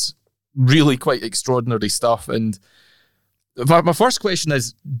 rounds. Really quite extraordinary stuff. And my first question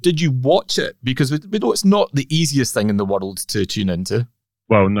is, did you watch it? Because we know it's not the easiest thing in the world to tune into.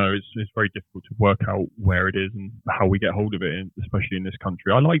 Well, no, it's very difficult to work out where it is and how we get hold of it, especially in this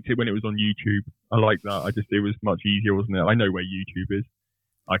country. I liked it when it was on YouTube. I like that. It was much easier, wasn't it? I know where YouTube is.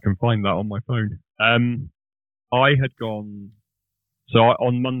 I can find that on my phone. I had gone... So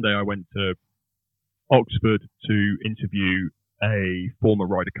on Monday, I went to Oxford to interview a former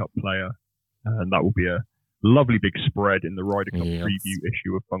Ryder Cup player, and that will be a lovely big spread in the Ryder Cup preview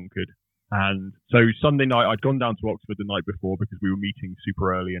issue of Bunkered. And so Sunday night, I'd gone down to Oxford the night before because we were meeting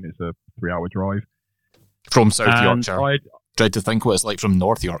super early and it's a 3-hour drive. From South Yorkshire. Tried to think what it's like from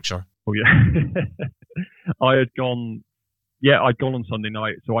North Yorkshire. Oh, yeah. I'd gone on Sunday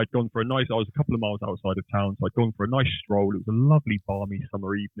night. So I was a couple of miles outside of town. So I'd gone for a nice stroll. It was a lovely, balmy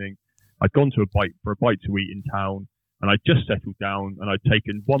summer evening. I'd gone to a bite to eat in town. And I just settled down and I'd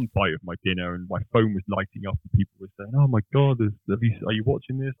taken one bite of my dinner and my phone was lighting up and people were saying, "Oh my God, are you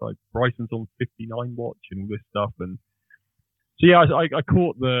watching this? Like Bryson's on 59 watch and all this stuff." And so yeah, I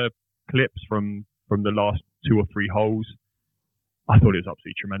caught the clips from the last 2 or 3 holes. I thought it was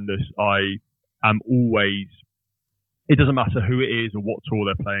absolutely tremendous. I am always, it doesn't matter who it is or what tour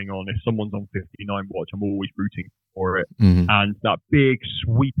they're playing on. If someone's on 59 watch, I'm always rooting for it. Mm-hmm. And that big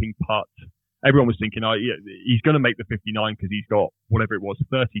sweeping putt. Everyone was thinking, he's going to make the 59 because he's got whatever it was,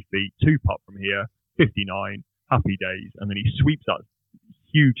 30 feet, 2 putt from here, 59, happy days. And then he sweeps that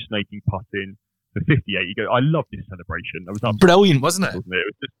huge snaking putt in for 58. You go, I love this celebration. That was brilliant, wasn't it? It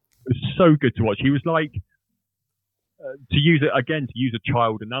was so good to watch. He was like, to use a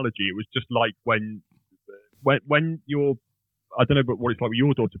child analogy, it was just like when you're, I don't know what it's like with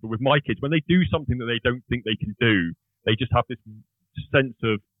your daughter, but with my kids, when they do something that they don't think they can do, they just have this sense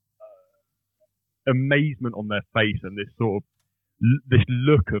of amazement on their face and this sort of this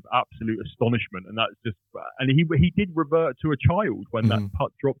look of absolute astonishment, and that's just, and he did revert to a child when that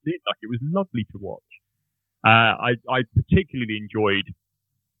putt dropped in. Like, it was lovely to watch. I particularly enjoyed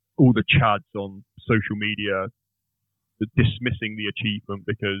all the chads on social media dismissing the achievement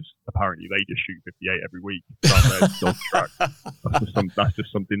because apparently they just shoot 58 every week down their golf track. That's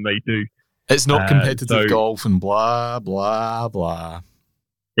just something they do. It's not competitive golf and blah blah blah.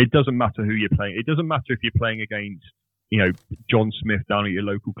 It doesn't matter who you're playing. It doesn't matter if you're playing against, John Smith down at your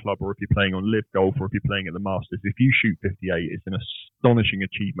local club, or if you're playing on Live Golf, or if you're playing at the Masters. If you shoot 58, it's an astonishing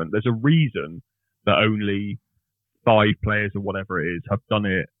achievement. There's a reason that only 5 players or whatever it is have done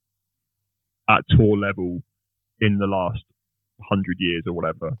it at tour level in the last 100 years or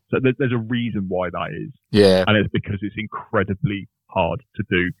whatever. So there's a reason why that is. Yeah. And it's because it's incredibly hard to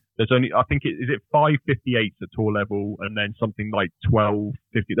do. There's only, I think, is it 5 58s at tour level, and then something like 12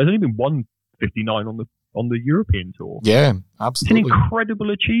 50. There's only been 1 59 on the European tour. Yeah, absolutely. It's an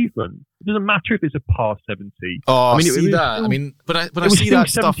incredible achievement. It doesn't matter if it's a par 70. Oh, I mean, see that. Still, I mean, when I see that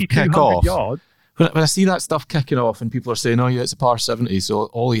stuff kick off, when I see that stuff kicking off, and people are saying, "Oh yeah, it's a par 70," so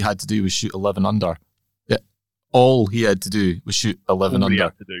all he had to do was shoot 11 under. Yeah, all he had to do was shoot 11 under. He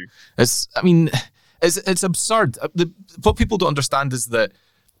had to do. It's absurd. What people don't understand is that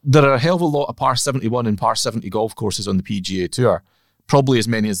there are a hell of a lot of par 71 and par 70 golf courses on the PGA Tour. Probably as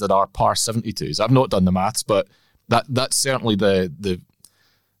many as there are par 72s. I've not done the maths, but that's certainly the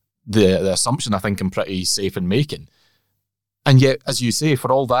assumption I think I'm pretty safe in making. And yet, as you say,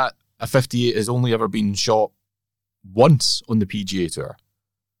 for all that, a 58 has only ever been shot once on the PGA Tour.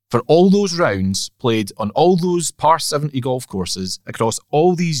 For all those rounds played on all those par 70 golf courses across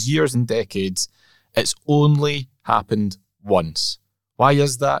all these years and decades, it's only happened once. Why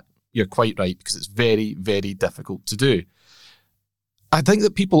is that? You're quite right, because it's very, very difficult to do. I think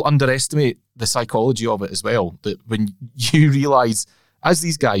that people underestimate the psychology of it as well. That when you realise, as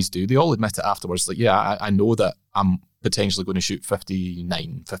these guys do, they all admit it afterwards, like, yeah, I know that I'm potentially going to shoot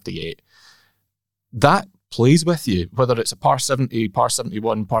 59, 58. That plays with you, whether it's a par 70, par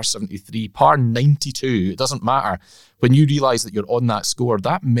 71, par 73, par 92, it doesn't matter. When you realise that you're on that score,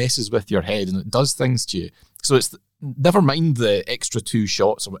 that messes with your head and it does things to you. So it's never mind the extra 2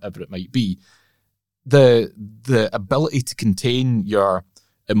 shots or whatever it might be. The ability to contain your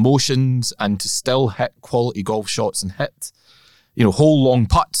emotions and to still hit quality golf shots and hit, hole long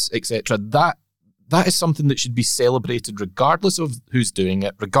putts, etc. That is something that should be celebrated regardless of who's doing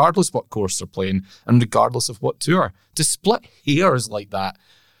it, regardless what course they're playing, and regardless of what tour. To split hairs like that,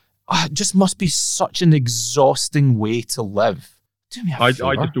 it just must be such an exhausting way to live. Do me a favor.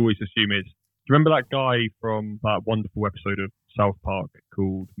 I just always assume it's. Do you remember that guy from that wonderful episode of South Park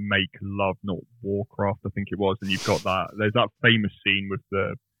called Make Love Not Warcraft, I think it was, and you've got that. There's that famous scene with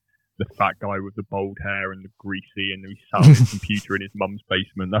the fat guy with the bald hair and the greasy, and he sat on his computer in his mum's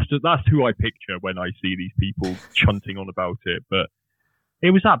basement. That's who I picture when I see these people chunting on about it. But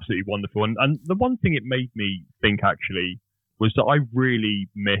it was absolutely wonderful. And the one thing it made me think actually was that I really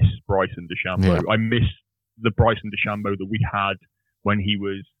miss Bryson DeChambeau. Yeah. I miss the Bryson DeChambeau that we had when he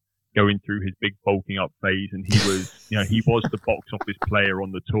was going through his big bulking up phase, and he was, he was the box office player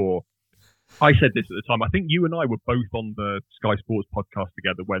on the tour. I said this at the time. I think you and I were both on the Sky Sports podcast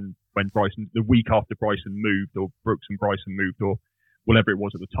together when Bryson, the week after Bryson moved, or Brooks and Bryson moved, or whatever it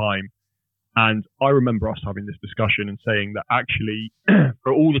was at the time. And I remember us having this discussion and saying that actually,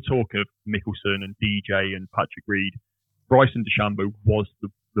 for all the talk of Mickelson and DJ and Patrick Reed, Bryson DeChambeau was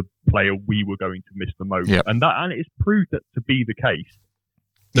the player we were going to miss the most. Yep. And it's proved that to be the case.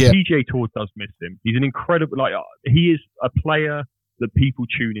 The PGA Tour does miss him. He's an incredible, he is a player that people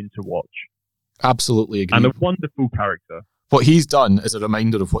tune in to watch. Absolutely agree. And a wonderful character. What he's done is a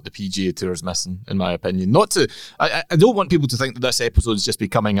reminder of what the PGA Tour is missing, in my opinion. I don't want people to think that this episode is just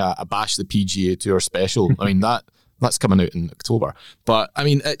becoming a bash the PGA Tour special. I mean, that's coming out in October. But, I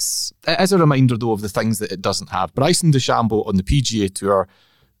mean, it is a reminder, though, of the things that it doesn't have. Bryson DeChambeau on the PGA Tour,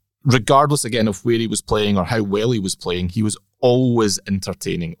 regardless, again, of where he was playing or how well he was playing, he was always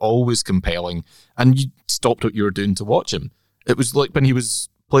entertaining, always compelling, and you stopped what you were doing to watch him. It was like when he was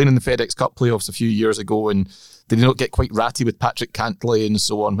playing in the FedEx Cup playoffs a few years ago, and did he not get quite ratty with Patrick Cantlay and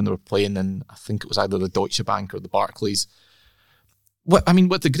so on when they were playing in, I think it was either the Deutsche Bank or the Barclays. With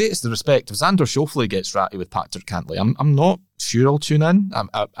the greatest of respect, if Xander Schauffele gets ratty with Patrick Cantlay, I'm not sure I'll tune in.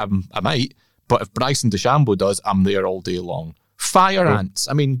 I might, but if Bryson DeChambeau does, I'm there all day long. Fire ants.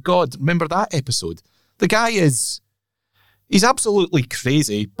 I mean, God, remember that episode? The guy he's absolutely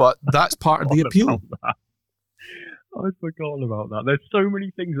crazy, but that's part of the appeal. I'd forgotten about that. There's so many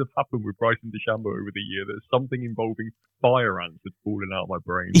things that have happened with Bryson DeChambeau over the year. There's something involving fire ants that's fallen out of my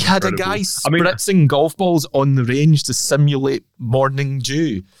brain. He had a guy spritzing golf balls on the range to simulate morning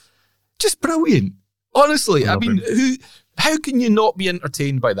dew. Just brilliant. Honestly, I mean, how can you not be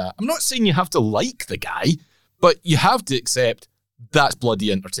entertained by that? I'm not saying you have to like the guy, but you have to accept that's bloody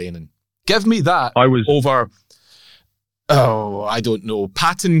entertaining. Give me that over, I don't know,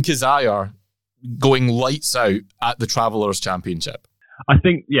 Patton Kizzire going lights out at the Travelers Championship. I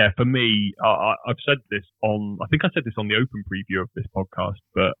think, for me, I've said this I think I said this on the open preview of this podcast,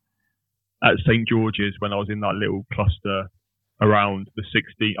 but at St. George's, when I was in that little cluster around the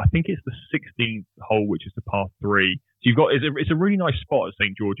 16th, I think it's the 16th hole, which is the par 3. So you've got, it's a really nice spot at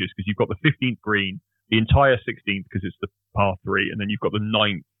St. George's because you've got the 15th green, the entire 16th because it's the par 3, and then you've got the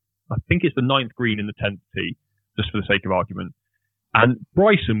 9th, I think it's the 9th green in the 10th tee, just for the sake of argument. And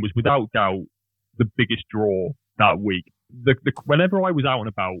Bryson was without doubt the biggest draw that week. Whenever I was out and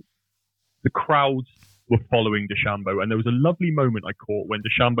about, the crowds were following DeChambeau, and there was a lovely moment I caught when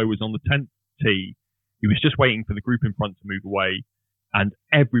DeChambeau was on the 10th tee. He was just waiting for the group in front to move away, and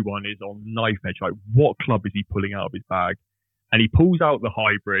everyone is on knife edge. Like, what club is he pulling out of his bag? And he pulls out the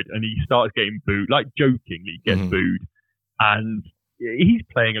hybrid, and he starts getting booed, like jokingly gets booed. And he's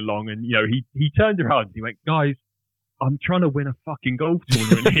playing along, and he turned around and he went, "Guys, I'm trying to win a fucking golf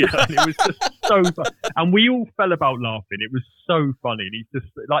tournament here." And it was just so fun. And we all fell about laughing. It was so funny. And he's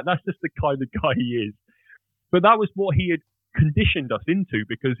just like, that's just the kind of guy he is. But that was what he had conditioned us into,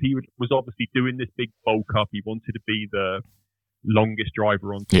 because he was obviously doing this big bulk up. He wanted to be the longest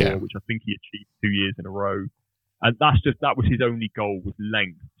driver on tour, which I think he achieved 2 years in a row. And that was his only goal, was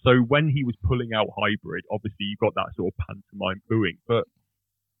length. So when he was pulling out hybrid, obviously you got that sort of pantomime booing, but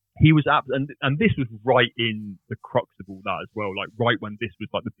he was and this was right in the crux of all that as well, like right when this was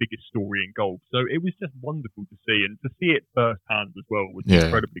like the biggest story in golf. So it was just wonderful to see, and to see it firsthand as well was an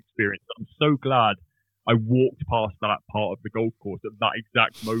incredible experience. I'm so glad I walked past that part of the golf course at that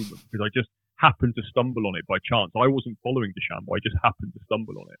exact moment, because I just happened to stumble on it by chance. I wasn't following DeChambeau, I just happened to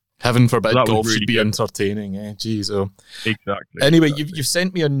stumble on it. Heaven forbid golf really should be good. Entertaining, eh? Jeez, oh. Exactly. Anyway, exactly. You've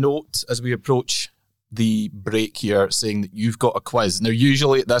sent me a note as we approach the break here saying that you've got a quiz. Now,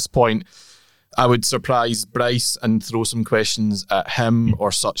 usually at this point, I would surprise Bryce and throw some questions at him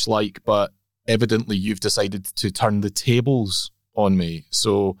or such like, but evidently you've decided to turn the tables on me.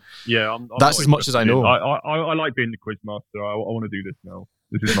 So I'm that's as much as I know. I like being the quiz master. I want to do this now.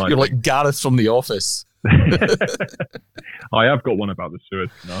 This is my You're like Gareth from The Office. I have got one about the Suez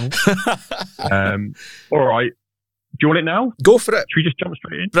Canal. All right. Do you want it now? Go for it. Should we just jump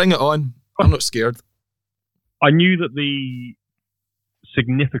straight in? Bring it on. I'm not scared. I knew that the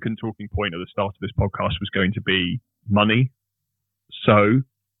significant talking point at the start of this podcast was going to be money. So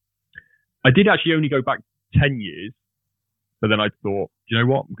I did actually only go back 10 years, but then I thought, you know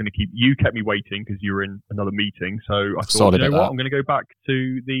what? You kept me waiting because you were in another meeting. So I thought, I'm going to go back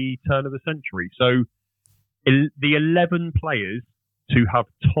to the turn of the century. So the 11 players to have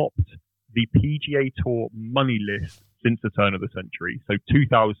topped the PGA Tour money list since the turn of the century. So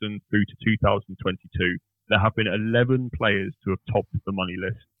 2000 through to 2022. There have been 11 players to have topped the money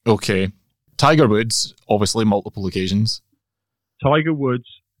list. Okay. Tiger Woods, obviously multiple occasions. Tiger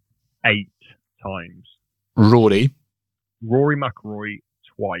Woods, 8 times. Rory McIlroy,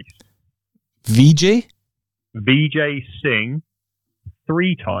 twice. VJ Singh,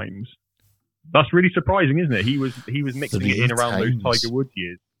 3 times. That's really surprising, isn't it? He was mixing it in around those Tiger Woods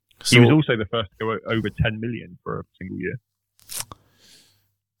years. So, he was also the first to go over 10 million for a single year.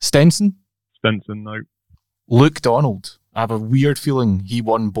 Stenson, no. Luke Donald. I have a weird feeling he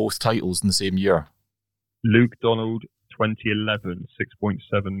won both titles in the same year. Luke Donald, 2011, 6.7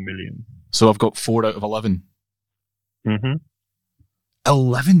 million. So I've got 4 out of 11.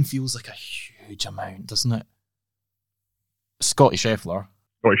 11 feels like a huge amount, doesn't it? Scotty Scheffler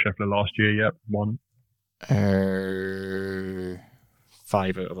last year, yep, 1.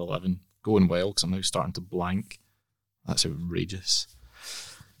 5 out of 11. Going well, because I'm now starting to blank. That's outrageous.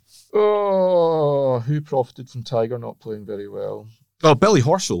 Oh, who profited from Tiger not playing very well? Oh, Billy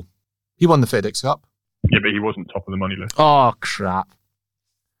Horschel. He won the FedEx Cup. Yeah, but he wasn't top of the money list. Oh, crap.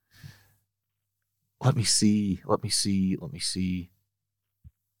 Let me see.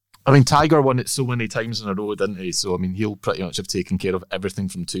 I mean, Tiger won it so many times in a row, didn't he? So, I mean, he'll pretty much have taken care of everything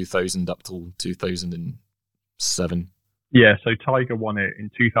from 2000 up till 2007. Yeah, so Tiger won it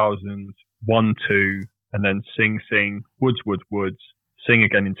in 2001, 2, and then Singh, Woods, Singh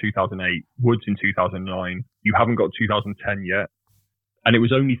again in 2008, Woods in 2009. You haven't got 2010 yet. And it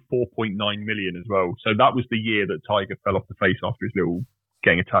was only 4.9 million as well. So that was the year that Tiger fell off the face after his little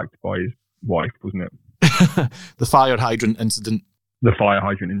getting attacked by his wife, wasn't it? The fire hydrant incident.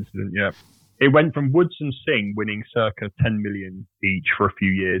 Yeah. It went from Woods and Singh winning circa 10 million each for a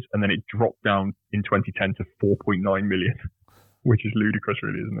few years, and then it dropped down in 2010 to 4.9 million, which is ludicrous,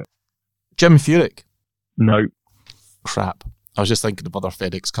 really, isn't it? Jim Furyk. No. Crap. I was just thinking of other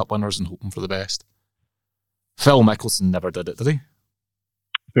FedEx Cup winners and hoping for the best. Phil Mickelson never did it, did he?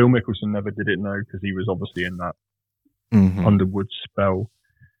 Phil Mickelson never did it, no, because he was obviously in that Underwood spell.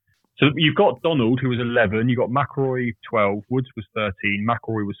 So you've got Donald, who was 11. You've got McIlroy, 12. Woods was 13.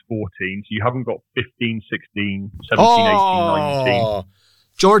 McIlroy was 14. So you haven't got 15, 16, 17, 18, 19.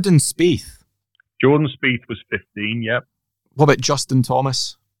 Jordan Spieth. Jordan Spieth was 15, yep. What about Justin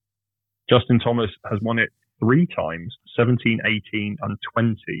Thomas? Justin Thomas has won it 3 times, 17, 18, and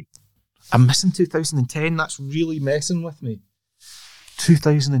 20. I'm missing 2010. That's really messing with me.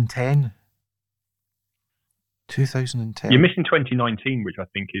 2010. You're missing 2019, which I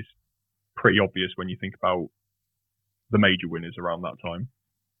think is pretty obvious when you think about the major winners around that time.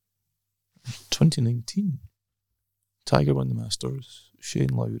 2019. Tiger won the Masters. Shane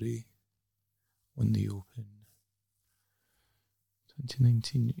Lowry won the Open.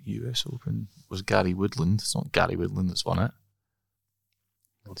 2019 US Open was Gary Woodland. It's not Gary Woodland that's won it.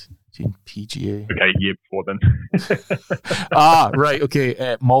 PGA. Okay, year before then. Right, okay.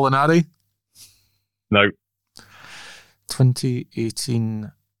 Molinari? No.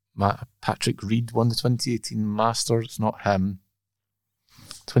 2018, Patrick Reed won the 2018 Masters, not him.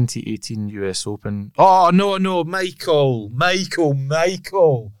 2018 US Open. Oh, no, Michael.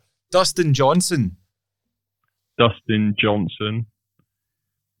 Dustin Johnson. Dustin Johnson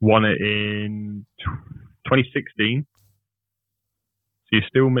won it in 2016. So you're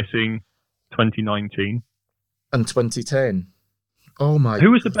still missing 2019. And 2010. Oh my.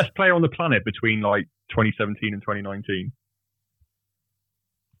 Who was the best player on the planet between like 2017 and 2019?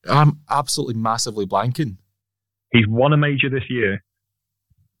 I'm absolutely massively blanking. He's won a major this year.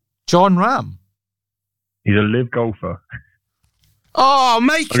 John Ram. He's a live golfer. Oh,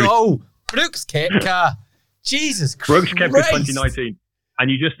 Michael! Brooks Koepka. Jesus Christ. Brooks Koepka 2019.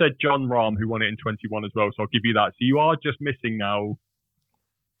 And you just said John Rahm, who won it in 21 as well, so I'll give you that. So you are just missing now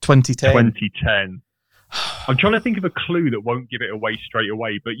 2010. I'm trying to think of a clue that won't give it away straight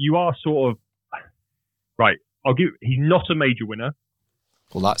away, but you are sort of... Right, he's not a major winner.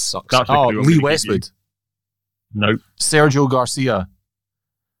 Well, that sucks. Lee Westwood. No. Sergio Garcia.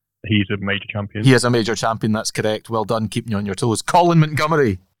 He's a major champion. He is a major champion, that's correct. Well done, keeping you on your toes. Colin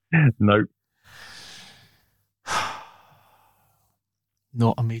Montgomery. No.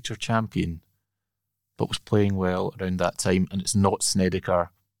 Not a major champion, but was playing well around that time, and it's not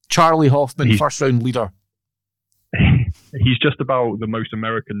Snedeker. Charlie Hoffman, first round leader. He's just about the most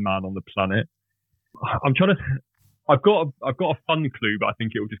American man on the planet. I'm trying to... I've got a fun clue, but I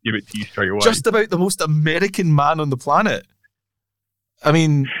think it will just give it to you straight away. Just about the most American man on the planet. I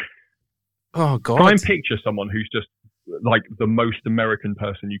mean, oh God. Try and picture someone who's just like the most American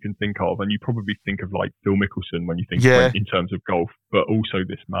person you can think of, and you probably think of like Phil Mickelson when you think in terms of golf, but also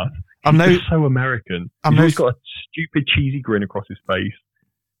this man. He's just so American. He's got a stupid cheesy grin across his face.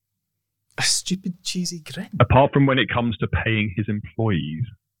 A stupid cheesy grin? Apart from when it comes to paying his employees.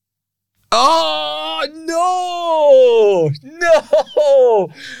 Oh, no!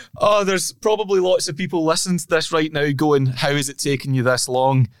 Oh, there's probably lots of people listening to this right now going, how is it taking you this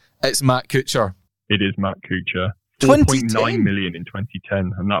long? It's Matt Kuchar. It is Matt Kuchar. 4.9 million in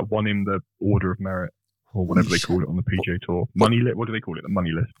 2010, and that won him the Order of Merit, or whatever they call it on the PGA Tour. Money list? What do they call it? The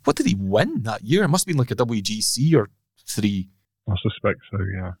money list. What did he win that year? It must have been like a WGC or 3. I suspect so,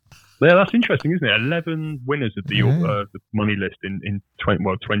 yeah. Yeah, that's interesting, isn't it? 11 winners of the money list in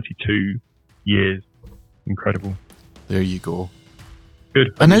 22 years. Incredible. There you go.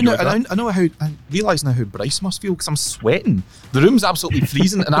 Good. I realise now how Bryce must feel, because I'm sweating. The room's absolutely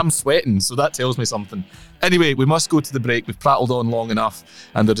freezing and I'm sweating, so that tells me something. Anyway, we must go to the break. We've prattled on long enough,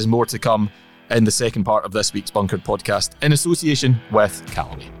 and there is more to come in the second part of this week's Bunkered podcast in association with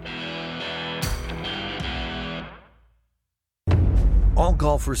Callaway. All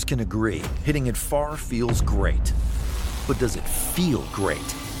golfers can agree, hitting it far feels great. But does it feel great?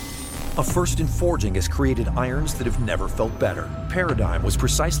 A first in forging has created irons that have never felt better. Paradigm was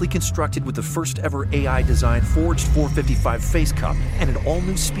precisely constructed with the first ever AI-designed forged 455 face cup and an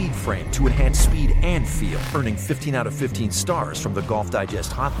all-new speed frame to enhance speed and feel, earning 15 out of 15 stars from the Golf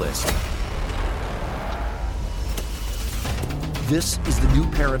Digest Hot List. This is the new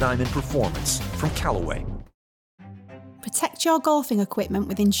Paradigm in performance from Callaway. Protect your golfing equipment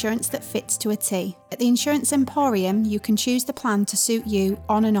with insurance that fits to a T. At the Insurance Emporium, you can choose the plan to suit you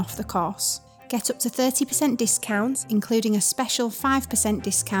on and off the course. Get up to 30% discounts, including a special 5%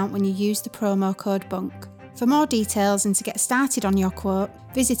 discount when you use the promo code BUNK. For more details and to get started on your quote,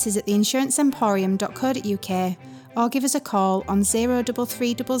 visit us at theinsuranceemporium.co.uk or give us a call on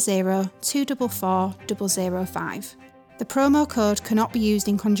 03300 244 005. The promo code cannot be used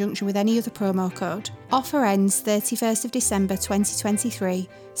in conjunction with any other promo code. Offer ends 31st of December 2023.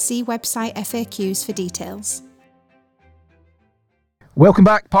 See website FAQs for details. Welcome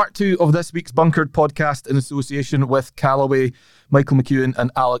back. Part 2 of this week's Bunkered podcast in association with Callaway. Michael McEwen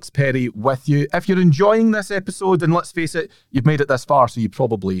and Alex Perry with you. If you're enjoying this episode, and let's face it, you've made it this far, so you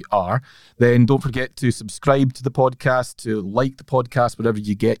probably are, then don't forget to subscribe to the podcast, to like the podcast, wherever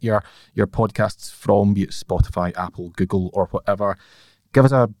you get your podcasts from, be it Spotify, Apple, Google, or whatever. Give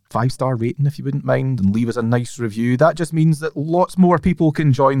us a 5-star rating if you wouldn't mind, and leave us a nice review. That just means that lots more people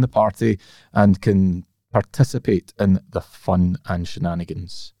can join the party and can participate in the fun and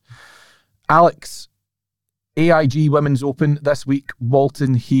shenanigans. Alex, AIG Women's Open this week,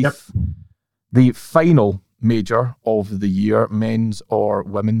 Walton Heath, the final major of the year, men's or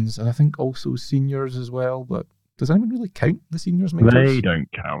women's, and I think also seniors as well, but does anyone really count the seniors majors? They don't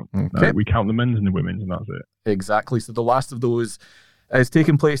count. Okay. No, we count the men's and the women's, and that's it. Exactly. So the last of those is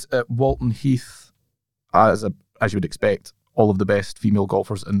taking place at Walton Heath, as you would expect. All of the best female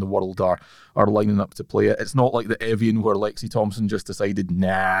golfers in the world are lining up to play it. It's not like the Evian where Lexi Thompson just decided,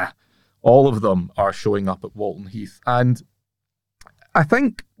 nah. All of them are showing up at Walton Heath. And I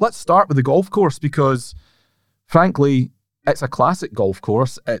think let's start with the golf course because, frankly, it's a classic golf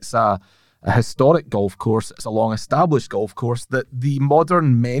course. It's a historic golf course. It's a long-established golf course that the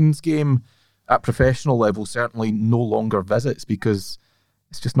modern men's game at professional level certainly no longer visits because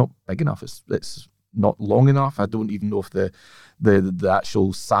it's just not big enough. It's not long enough. I don't even know if the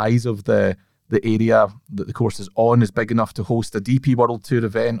actual size of the area that the course is on is big enough to host a DP World Tour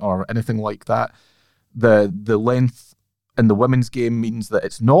event or anything like that. The length in the women's game means that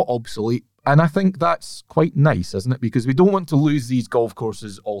it's not obsolete, and I think that's quite nice, isn't it? Because we don't want to lose these golf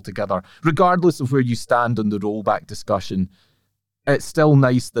courses altogether, regardless of where you stand on the rollback discussion. It's still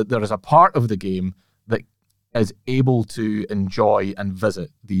nice that there is a part of the game that is able to enjoy and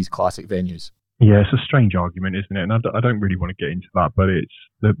visit these classic venues. Yeah, it's a strange argument, isn't it? And I don't really want to get into that, but it's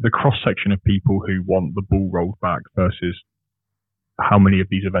the cross-section of people who want the ball rolled back versus how many of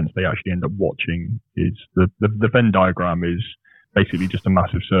these events they actually end up watching. Is the Venn diagram is basically just a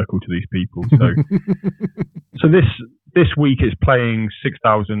massive circle to these people. So this week it's playing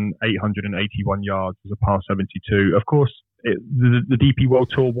 6,881 yards as a par 72. Of course, the DP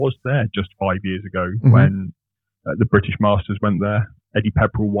World Tour was there just 5 years ago when the British Masters went there. Eddie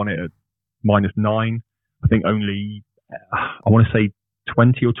Pepperell won it at -9. I think only, I want to say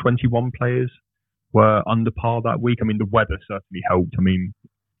 20 or 21 players were under par that week. I mean, the weather certainly helped. I mean,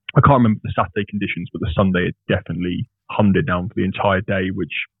 I can't remember the Saturday conditions, but the Sunday it definitely hummed it down for the entire day,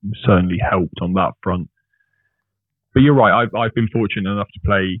 which certainly helped on that front. But you're right. I've been fortunate enough to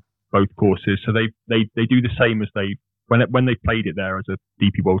play both courses. So they do the same as when they played it there as a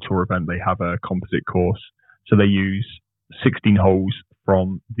DP World Tour event, they have a composite course. So they use 16 holes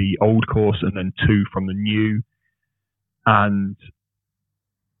from the old course and then 2 from the new. And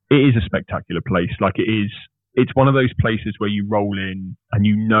it is a spectacular place. Like it's one of those places where you roll in and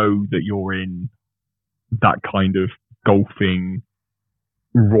you know that you're in that kind of golfing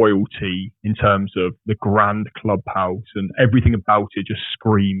royalty in terms of the grand clubhouse, and everything about it just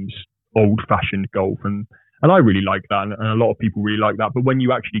screams old-fashioned golf. And I really like that, and a lot of people really like that. But when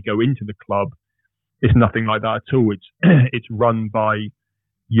you actually go into the club, it's nothing like that at all. It's run by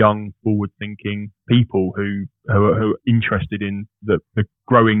young, forward-thinking people who are interested in the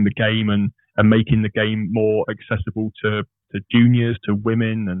growing the game and making the game more accessible to juniors, to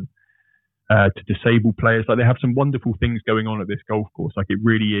women, and to disabled players. Like, they have some wonderful things going on at this golf course. Like, it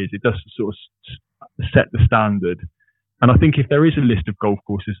really is. It does sort of set the standard. And I think if there is a list of golf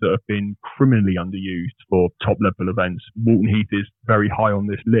courses that have been criminally underused for top-level events, Walton Heath is very high on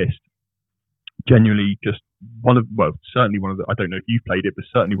this list. Genuinely just certainly one of the, I don't know if you've played it, but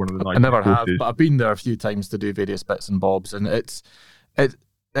certainly one of the nicest I never courses. have, but I've been there a few times to do various bits and bobs, and it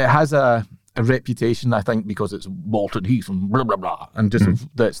has a reputation, I think, because it's Walton Heath and blah, blah, blah, and just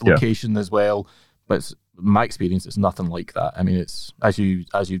its location as well. But my experience, it's nothing like that. I mean, it's, as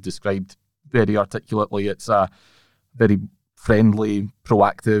you've described very articulately, it's a very friendly,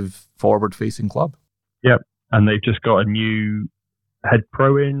 proactive, forward-facing club. Yep, and they've just got a new head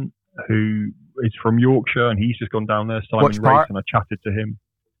pro in who is from Yorkshire, and he's just gone down there, Simon Race, and I chatted to him.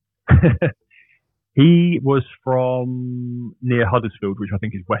 He was from near Huddersfield, which I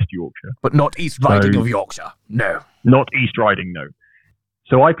think is West Yorkshire. But not East Riding of Yorkshire, no. Not East Riding, no.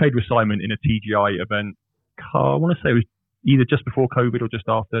 So I played with Simon in a TGI event, I want to say it was either just before COVID or just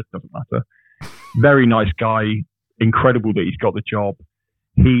after, doesn't matter. Very nice guy, incredible that he's got the job.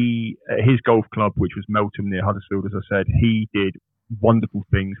 His golf club, which was Melton near Huddersfield, as I said, he did wonderful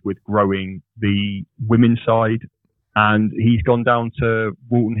things with growing the women's side, and he's gone down to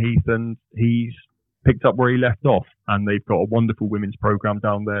Walton Heath and he's picked up where he left off, and they've got a wonderful women's program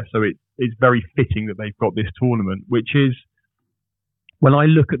down there. So it's very fitting that they've got this tournament, which is when I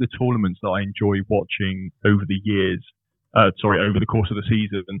look at the tournaments that I enjoy watching over the years, over the course of the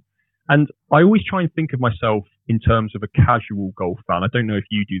season, and I always try and think of myself in terms of a casual golf fan. I don't know if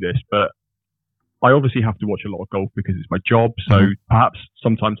you do this, but I obviously have to watch a lot of golf because it's my job. So perhaps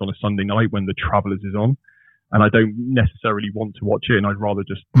sometimes on a Sunday night when the Travelers is on, and I don't necessarily want to watch it, and I'd rather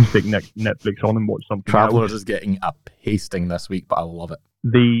just stick Netflix on and watch something Travelers else. is getting a pasting this week, but I love it.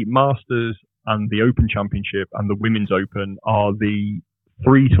 The Masters and the Open Championship and the Women's Open are the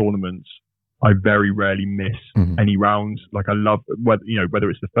 3 tournaments I very rarely miss any rounds. Like I love whether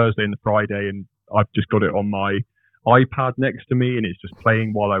it's the Thursday and the Friday, and I've just got it on my iPad next to me, and it's just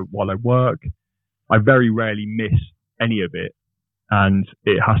playing while I work. I very rarely miss any of it, and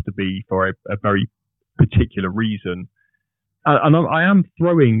it has to be for a very particular reason. And I am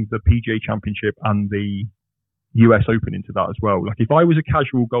throwing the PGA Championship and the US Open into that as well. Like if I was a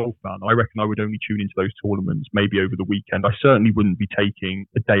casual golf fan, I reckon I would only tune into those tournaments maybe over the weekend. I certainly wouldn't be taking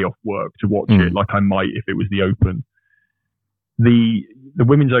a day off work to watch it like I might if it was the Open. The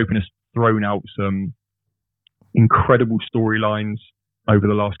Women's Open has thrown out some incredible storylines over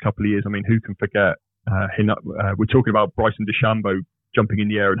the last couple of years. I mean, who can forget? We're talking about Bryson DeChambeau jumping in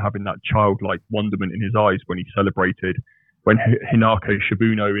the air and having that childlike wonderment in his eyes when he celebrated when Hinako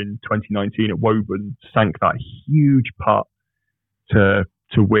Shibuno in 2019 at Woburn sank that huge putt to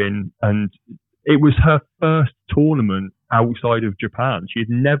win. And it was her first tournament outside of Japan. She had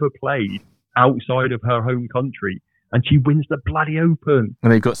never played outside of her home country, and she wins the bloody Open.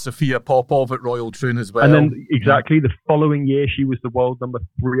 And they've got Sophia Popov at Royal Troon as well. And then exactly the following year, she was the world number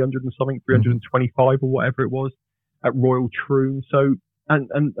 300 and something, 325 or whatever it was at Royal Troon. So, and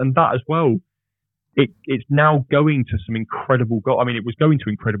that as well. It's now going to some incredible golf. I mean, it was going to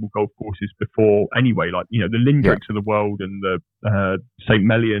incredible golf courses before anyway, like, the Lindriks of the world and the St.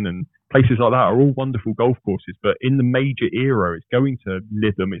 Melian and places like that are all wonderful golf courses. But in the major era, it's going to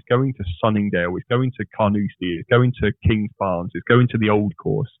Lytham, it's going to Sunningdale, it's going to Carnoustie, it's going to Kings Barnes, it's going to the Old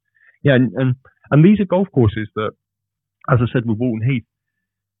Course. Yeah, and these are golf courses that, as I said with Walton Heath,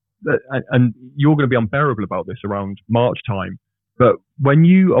 and you're going to be unbearable about this around March time, but when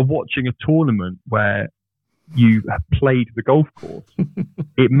you are watching a tournament where you have played the golf course,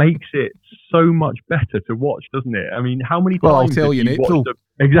 it makes it so much better to watch, doesn't it? I mean, how many times I'll tell you in April.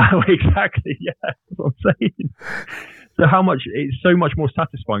 Exactly, yeah, that's what I'm saying. So it's so much more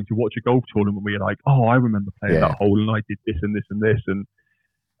satisfying to watch a golf tournament where you're like, oh, I remember playing that hole and I did this and this and this. And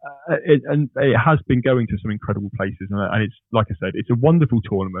it has been going to some incredible places. And it's, like I said, it's a wonderful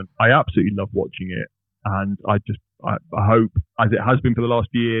tournament. I absolutely love watching it. And I hope, as it has been for the last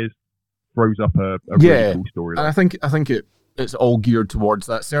few years, throws up a really cool story. And I think it's all geared towards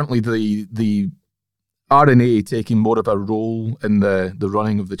that. Certainly the RNA taking more of a role in the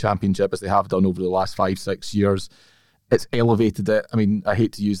running of the championship as they have done over the last 5-6 years. It's elevated it. I mean, I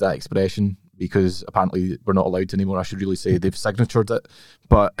hate to use that expression because apparently we're not allowed to anymore. I should really say they've signatured it.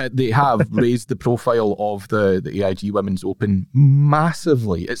 But they have raised the profile of the AIG Women's Open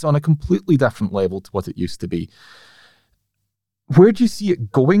massively. It's on a completely different level to what it used to be. Where do you see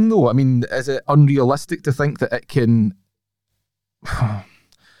it going, though? I mean, is it unrealistic to think that it can... I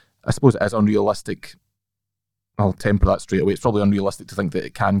suppose it is unrealistic. I'll temper that straight away. It's probably unrealistic to think that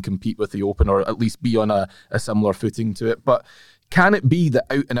it can compete with the Open or at least be on a similar footing to it. But can it be the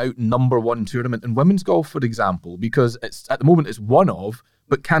out-and-out number one tournament in women's golf, for example? Because it's at the moment it's one of,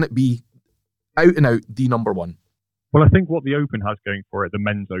 but can it be out-and-out the number one? Well, I think what the Open has going for it, the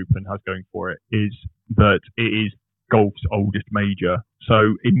Men's Open has going for it, is that it is golf's oldest major.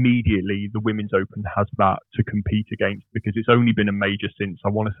 So immediately the Women's Open has that to compete against because it's only been a major since, I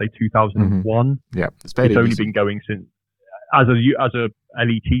want to say 2001. Yeah, it's only been going since, as a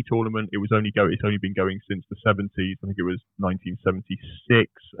LET tournament, it's only been going since the 70s. I think it was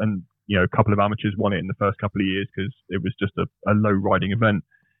 1976, and a couple of amateurs won it in the first couple of years because it was just a low riding event.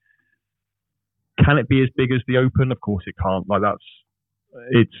 Can it be as big as the Open? Of course it can't. Like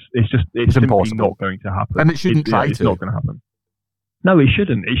it's simply impossible. not going to happen. And it shouldn't try to. It's not going to happen. No, it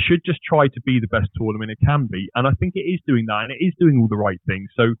shouldn't. It should just try to be the best tournament it can be. And I think it is doing that, and it is doing all the right things.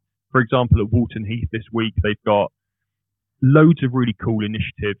 So, for example, at Walton Heath this week, they've got loads of really cool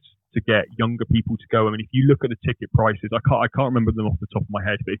initiatives to get younger people to go. I mean, if you look at the ticket prices, I can't remember them off the top of my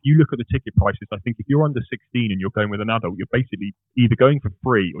head, but if you look at the ticket prices, I think if you're under 16 and you're going with an adult, you're basically either going for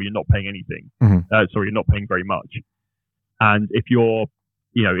free or you're not paying anything. You're not paying very much. And if you're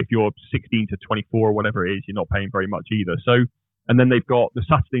 16 to 24 or whatever it is, you're not paying very much either. So, and then they've got the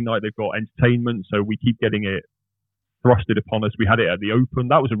Saturday night, they've got entertainment. So we keep getting it thrusted upon us. We had it at the Open.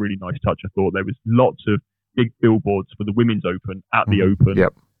 That was a really nice touch, I thought. There was lots of big billboards for the Women's Open at the Open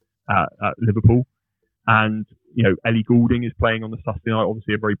at Liverpool. And Ellie Goulding is playing on the Saturday night,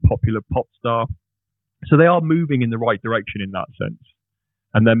 obviously a very popular pop star. So they are moving in the right direction in that sense.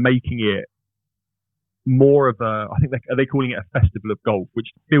 And they're making it more of a, I think are they calling it a festival of golf, which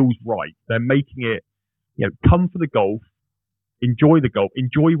feels right. They're making it, come for the golf, enjoy the golf,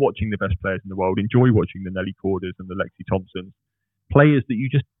 enjoy watching the best players in the world, enjoy watching the Nelly Corders and the Lexi Thompsons, players that you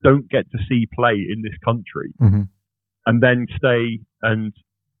just don't get to see play in this country, and then stay and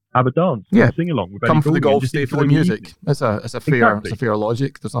have a dance, and sing along with come for the golf, stay for the music. It's a fair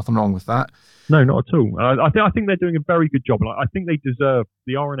logic. There's nothing wrong with that. No, not at all. I think they're doing a very good job. I think they deserve,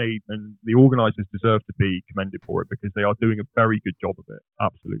 the RNA and the organisers deserve to be commended for it, because they are doing a very good job of it.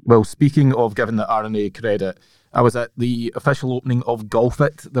 Absolutely. Well, speaking of giving the RNA credit, I was at the official opening of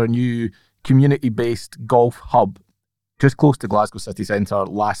Golfit, their new community-based golf hub, just close to Glasgow city centre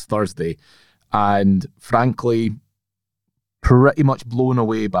last Thursday, and frankly, pretty much blown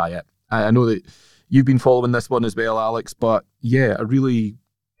away by it. I know that you've been following this one as well, Alex, but yeah, a really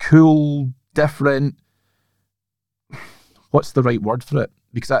cool, different, what's the right word for it?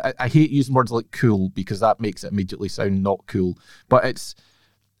 Because I hate using words like cool, because that makes it immediately sound not cool. But it's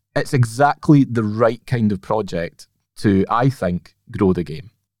exactly the right kind of project to, I think, grow the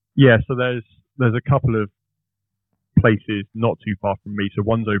game. Yeah, so there's a couple of places not too far from me. So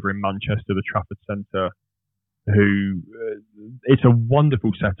one's over in Manchester, the Trafford Centre, it's a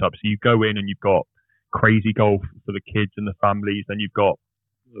wonderful setup. So you go in and you've got crazy golf for the kids and the families. Then you've got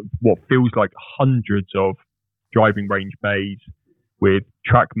what feels like hundreds of driving range bays with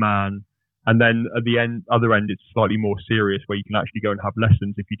TrackMan. And then at the other end, it's slightly more serious, where you can actually go and have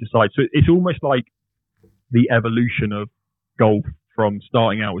lessons if you decide. So it's almost like the evolution of golf from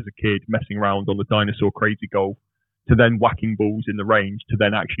starting out as a kid, messing around on the dinosaur crazy golf, to then whacking balls in the range, to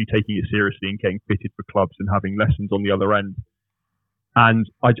then actually taking it seriously and getting fitted for clubs and having lessons on the other end. And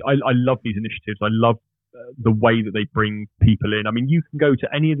I love these initiatives. I love the way that they bring people in. I mean, you can go to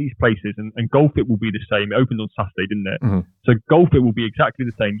any of these places and Golfit will be the same. It opened on Saturday, didn't it? Mm-hmm. So Golfit will be exactly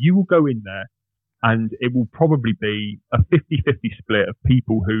the same. You will go in there and it will probably be a 50-50 split of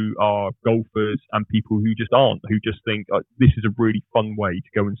people who are golfers and people who just aren't, who just think this is a really fun way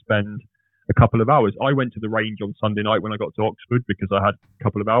to go and spend a couple of hours. I went to the range on Sunday night when I got to Oxford because I had a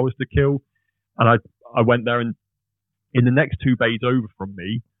couple of hours to kill. And I went there, and in the next two bays over from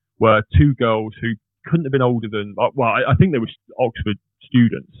me were two girls who couldn't have been older than, I think they were Oxford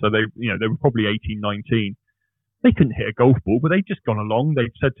students. So they were probably 18, 19. They couldn't hit a golf ball, but they'd just gone along.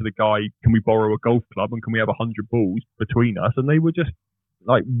 They'd said to the guy, can we borrow a golf club and can we have 100 balls between us? And they were just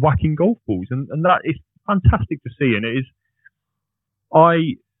like whacking golf balls. And that is fantastic to see. And it is,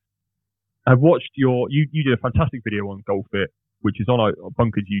 I've watched you did a fantastic video on Golfit, which is on our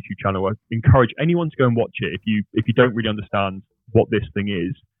Bunker's YouTube channel. I encourage anyone to go and watch it if you don't really understand what this thing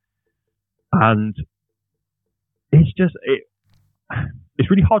is. And it's just, it's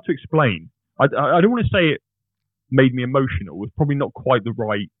really hard to explain. I don't want to say it made me emotional. It's probably not quite the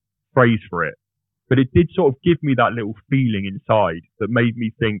right phrase for it, but it did sort of give me that little feeling inside that made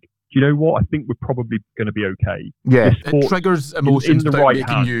me think, do you know what? I think we're probably going to be okay. Yeah, it triggers emotions in the right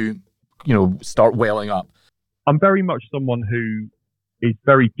making hand. You start welling up. I'm very much someone who is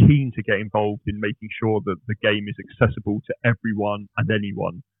very keen to get involved in making sure that the game is accessible to everyone and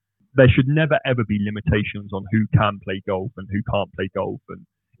anyone. There should never ever be limitations on who can play golf and who can't play golf, and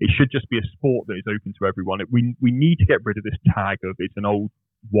it should just be a sport that is open to everyone. We need to get rid of this tag of it's an old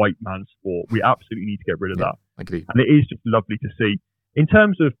white man sport. We absolutely need to get rid of that. I agree. And it is just lovely to see. In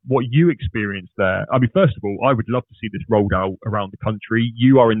terms of what you experienced there, I mean, first of all, I would love to see this rolled out around the country.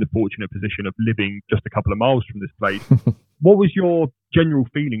 You are in the fortunate position of living just a couple of miles from this place. What was your general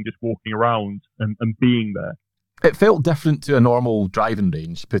feeling just walking around and being there? It felt different to a normal driving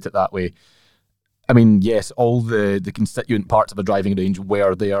range, put it that way. I mean, yes, all the constituent parts of a driving range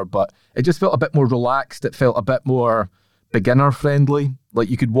were there, but it just felt a bit more relaxed. It felt a bit more beginner-friendly. Like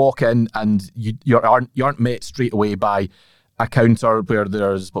you could walk in and you aren't met straight away by a counter where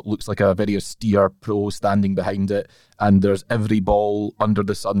there's what looks like a very austere pro standing behind it, and there's every ball under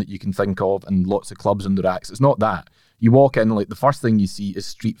the sun that you can think of and lots of clubs in the racks. It's not that. You walk in, like the first thing you see is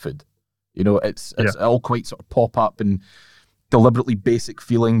street food. It's all quite sort of pop-up and deliberately basic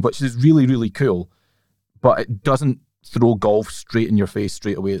feeling, which is really, really cool. But it doesn't throw golf straight in your face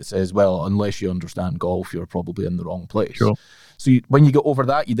straight away that says, well, unless you understand golf, you're probably in the wrong place. Sure. So when you get over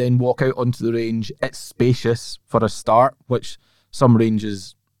that, you then walk out onto the range. It's spacious for a start, which some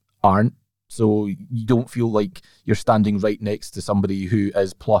ranges aren't. So you don't feel like you're standing right next to somebody who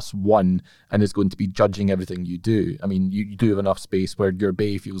is +1 and is going to be judging everything you do. I mean, you do have enough space where your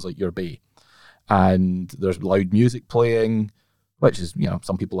bay feels like your bay. And there's loud music playing, which is,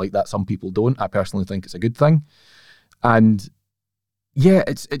 some people like that, some people don't. I personally think it's a good thing. And yeah,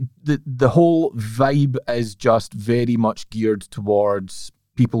 the whole vibe is just very much geared towards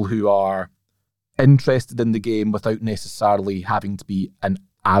people who are interested in the game without necessarily having to be an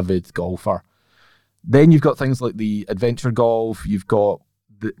avid golfer. Then you've got things like the adventure golf. You've got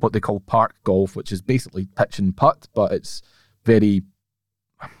what they call park golf, which is basically pitch and putt, but it's very,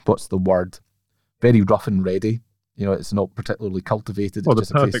 very rough and ready. It's not particularly cultivated. Well, it's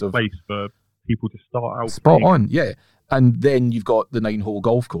the just perfect a case of place for people to start out. Spot on, yeah. And then you've got the 9-hole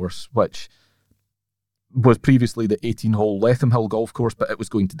golf course, which was previously the 18-hole Letham Hill golf course, but it was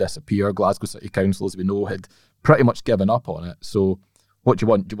going to disappear. Glasgow City Council, as we know, had pretty much given up on it. So what do you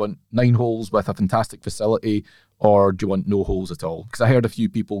want? Do you want 9 holes with a fantastic facility, or do you want no holes at all? Because I heard a few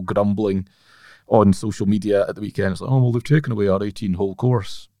people grumbling on social media at the weekend. It's like, oh, well, they've taken away our 18-hole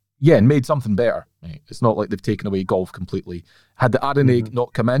course. Yeah, and made something better. Right? It's not like they've taken away golf completely. Had the R&A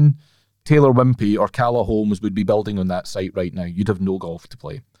not come in, Taylor Wimpey or Calla Holmes would be building on that site right now. You'd have no golf to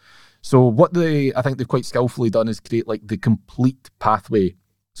play. So what I think they've quite skillfully done is create like the complete pathway.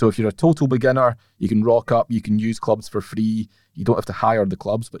 So if you're a total beginner, you can rock up, you can use clubs for free. You don't have to hire the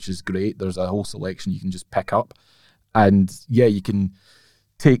clubs, which is great. There's a whole selection you can just pick up. And yeah, you can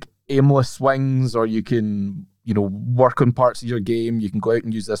take aimless swings, or you can, work on parts of your game. You can go out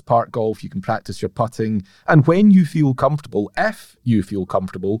and use this park golf. You can practice your putting. And when you feel comfortable, if you feel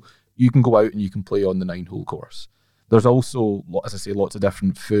comfortable, you can go out and you can play on the 9-hole course. There's also, as I say, lots of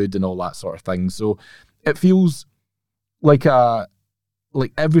different food and all that sort of thing. So it feels like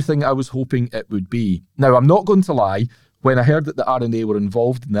everything I was hoping it would be. Now, I'm not going to lie. When I heard that the R&A were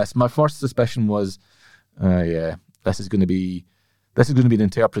involved in this, my first suspicion was, this is going to be an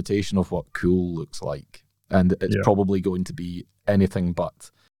interpretation of what cool looks like, and it's probably going to be anything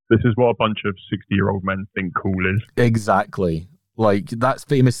but. This is what a bunch of 60-year-old men think cool is. Exactly. Like that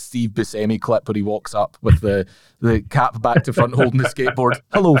famous Steve Buscemi clip where he walks up with the cap back to front holding the skateboard.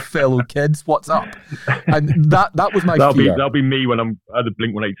 Hello, fellow kids, what's up? And that was my fear. That'll be me when I'm at the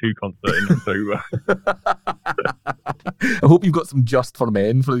Blink-182 concert in October. I hope you've got some Just for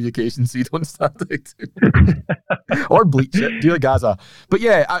Men for the occasion so you don't start to or bleach it, do a Gaza. But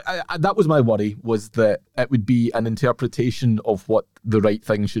yeah, I that was my worry, was that it would be an interpretation of what the right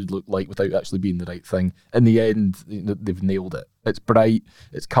thing should look like without actually being the right thing. In the end, they've nailed it. It's bright,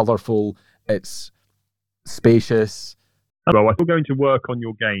 it's colourful, it's spacious. Well, if you're going to work on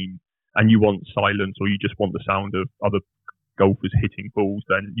your game and you want silence, or you just want the sound of other golfers hitting balls,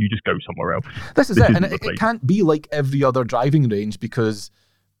 then you just go somewhere else. This is it, and it can't be like every other driving range, because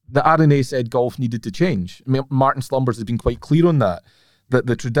the R&A said golf needed to change. I mean, Martin Slumbers has been quite clear on that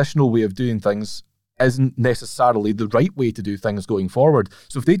the traditional way of doing things isn't necessarily the right way to do things going forward.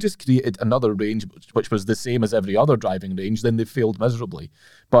 So if they just created another range which was the same as every other driving range, then they failed miserably.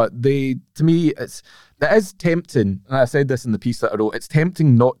 But to me, it is tempting, and I said this in the piece that I wrote, it's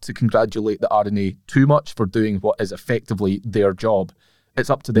tempting not to congratulate the R&A too much for doing what is effectively their job. It's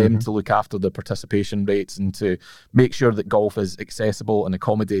up to them to look after the participation rates and to make sure that golf is accessible and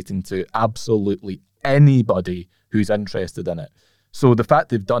accommodating to absolutely anybody who's interested in it. So the fact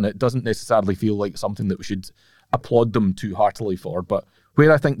they've done it doesn't necessarily feel like something that we should applaud them too heartily for. But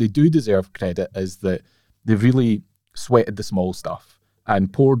where I think they do deserve credit is that they've really sweated the small stuff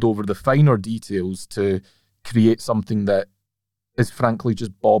and pored over the finer details to create something that is frankly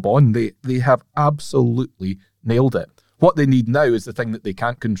just bob on. They have absolutely nailed it. What they need now is the thing that they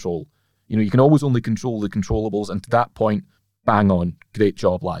can't control. You can always only control the controllables, and to that point, bang on. Great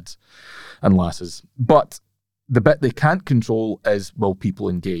job, lads and lasses. But the bit they can't control is, will people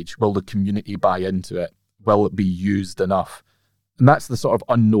engage? Will the community buy into it? Will it be used enough? And that's the sort of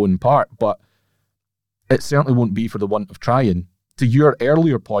unknown part, but it certainly won't be for the want of trying. To your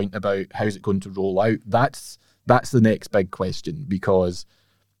earlier point about how's it going to roll out, that's the next big question, because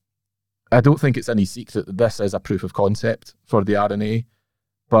I don't think it's any secret that this is a proof of concept for the R&A,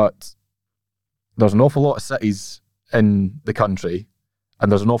 but there's an awful lot of cities in the country, and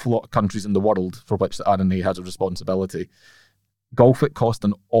there's an awful lot of countries in the world for which the R&A has a responsibility. Golf, it costs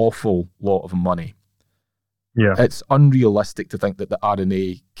an awful lot of money. Yeah, it's unrealistic to think that the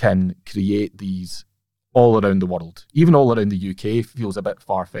R&A can create these all around the world. Even all around the UK feels a bit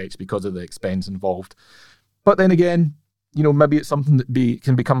far-fetched because of the expense involved. But then again, maybe it's something that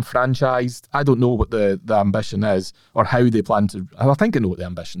can become franchised. I don't know what the ambition is, or how they plan to. I think I know what the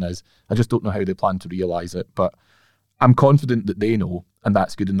ambition is. I just don't know how they plan to realise it. But I'm confident that they know, and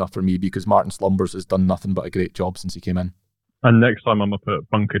that's good enough for me, because Martin Slumbers has done nothing but a great job since he came in. And next time I'm up at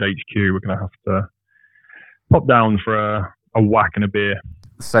Bunkered HQ, we're going to have to pop down for a whack and a beer.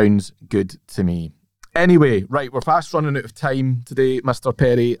 Sounds good to me. Anyway, right, we're fast running out of time today, Mr.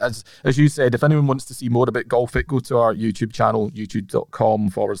 Perry. As you said, if anyone wants to see more about golf, go to our YouTube channel,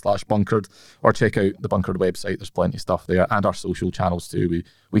 youtube.com/bunkered, or check out the Bunkered website. There's plenty of stuff there, and our social channels too.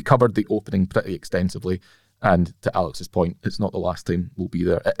 We covered the opening pretty extensively, and to Alex's point, it's not the last time we'll be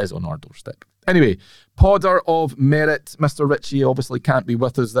there. It is on our doorstep. Anyway, Podder of Merit, Mr. Ritchie obviously can't be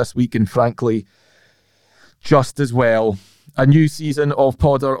with us this week, and frankly, just as well. A new season of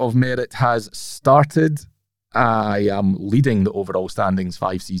Podder of Merit has started. I am leading the overall standings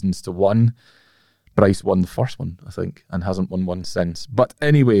 5 seasons to 1. Bryce won the first one, I think, and hasn't won one since. But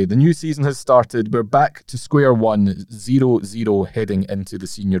anyway, the new season has started. We're back to square one, 0-0 heading into the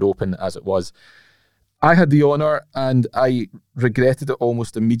Senior Open as it was. I had the honour, and I regretted it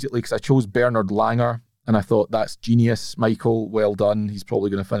almost immediately because I chose Bernard Langer, and I thought, that's genius, Michael, well done. He's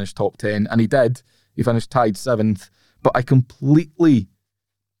probably going to finish top 10, and he did. He finished tied 7th. But I completely,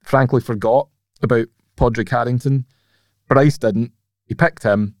 frankly, forgot about Padraig Harrington. Bryce didn't. He picked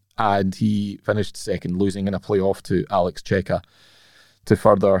him, and he finished second, losing in a playoff to Alex Checa to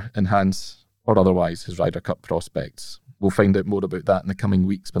further enhance, or otherwise, his Ryder Cup prospects. We'll find out more about that in the coming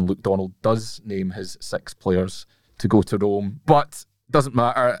weeks when Luke Donald does name his 6 players to go to Rome. But it doesn't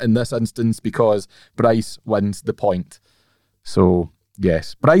matter in this instance because Bryce wins the point. So,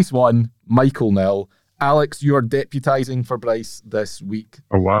 yes, Bryce won, Michael nil. Alex, you're deputising for Bryce this week.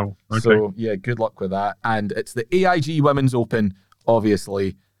 Oh, wow. Okay. So, yeah, good luck with that. And it's the AIG Women's Open,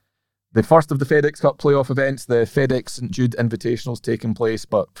 obviously. The first of the FedEx Cup playoff events, the FedEx St. Jude Invitational is taking place,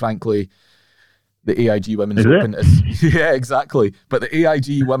 but frankly, the AIG Women's Open is... Yeah, exactly. But the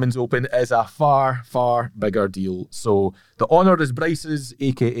AIG Women's Open is a far, far bigger deal. So the honour is Bryce's,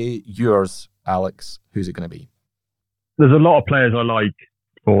 a.k.a. yours, Alex. Who's it going to be? There's a lot of players I like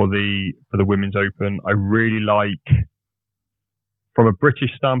for the Women's Open. I really like, from a British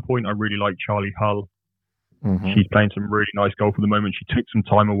standpoint, I really like Charlie Hull. Mm-hmm. She's playing some really nice golf at the moment. She took some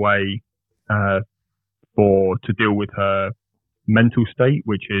time away to deal with her mental state,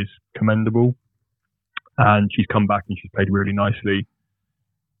 which is commendable. And she's come back and she's played really nicely.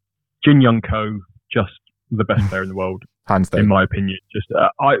 Jin Young Ko, just the best player in the world, hands down, in my opinion. Just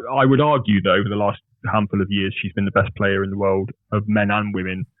I would argue that over the last handful of years, she's been the best player in the world of men and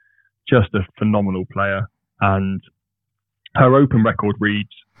women. Just a phenomenal player. And her open record reads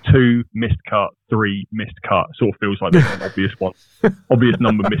 2 missed cut, 3 missed cut. Sort of feels like there's an obvious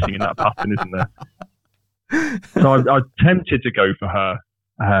number missing in that pattern, isn't there? So I'm tempted to go for her.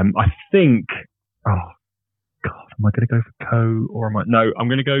 I think, oh God, am I going to go for Ko or am I? No, I'm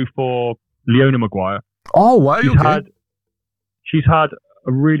going to go for Leona Maguire. Oh, wow. She's had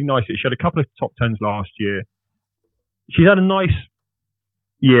a really nice year. She had a couple of top 10s last year. She's had a nice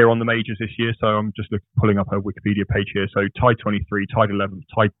year on the majors this year. So I'm just pulling up her Wikipedia page here. So tied 23, tied 11,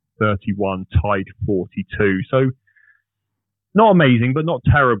 tied 31, tied 42. So not amazing, but not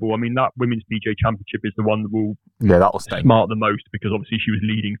terrible. I mean, that Women's PGA Championship is the one that will that'll stay smart the most because obviously she was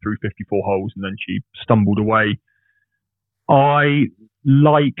leading through 54 holes and then she stumbled away. I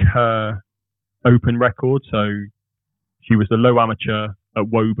like her open record. So she was the low amateur at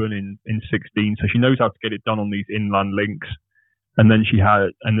Woburn in 16. So she knows how to get it done on these inland links. And then she had,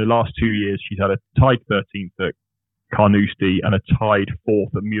 in the last 2 years, she's had a tied 13th at Carnoustie and a tied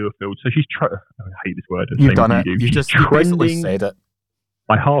 4th at Muirfield. So she's, I hate this word. You've done it. You just basically said it.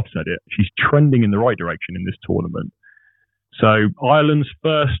 I half said it. She's trending in the right direction in this tournament. So Ireland's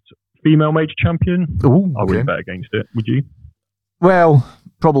first female major champion. Ooh, I wouldn't bet against it. Would you? Well,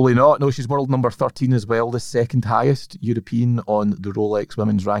 probably not. No, she's world number 13 as well, the second highest European on the Rolex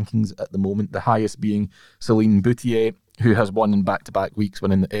women's rankings at the moment, the highest being Céline Boutier, who has won in back-to-back weeks,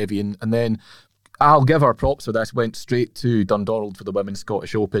 winning the Evian. And then, I'll give her props for this, went straight to Dundonald for the Women's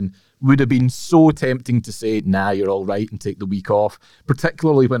Scottish Open. Would have been so tempting to say, nah, you're all right, and take the week off,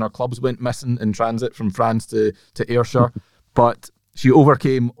 particularly when our clubs went missing in transit from France to Ayrshire. But she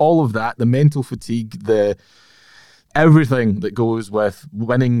overcame all of that, the mental fatigue, everything that goes with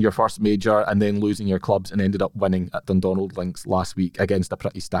winning your first major and then losing your clubs, and ended up winning at Dundonald Links last week against a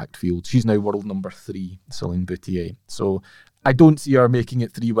pretty stacked field. She's now world number 3, Céline Boutier. So I don't see her making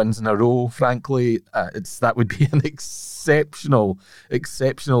it 3 wins in a row, frankly. That would be an exceptional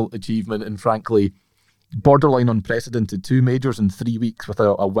achievement, and frankly, borderline unprecedented. 2 majors in 3 weeks with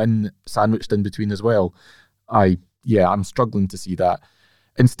a win sandwiched in between as well. I'm struggling to see that.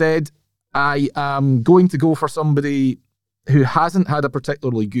 Instead, I am going to go for somebody who hasn't had a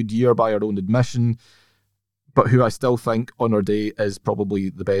particularly good year by her own admission, but who I still think on her day is probably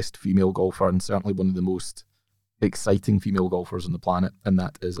the best female golfer and certainly one of the most exciting female golfers on the planet, and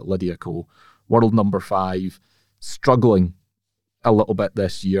that is Lydia Ko. World number 5, struggling a little bit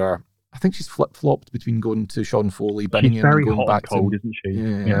this year. I think she's flip-flopped between going to Sean Foley, binning him, and going back to cold, isn't she?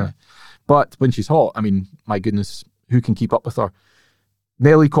 Yeah. But when she's hot, I mean, my goodness, who can keep up with her?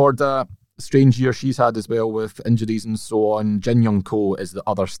 Nelly Korda, strange year she's had as well with injuries and so on. Jin Young Ko is the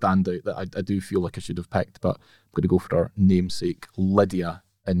other standout that I do feel like I should have picked, but I'm going to go for her namesake, Lydia,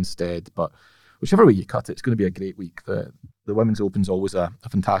 instead. But whichever way you cut it, it's going to be a great week. The Women's Open's always a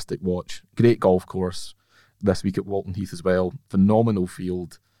fantastic watch. Great golf course this week at Walton Heath as well. Phenomenal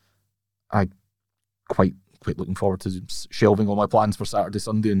field. I quite looking forward to shelving all my plans for Saturday,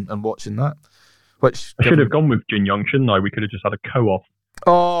 Sunday and watching that. Which I should have gone with Jin Young, shouldn't I? We could have just had a co-off.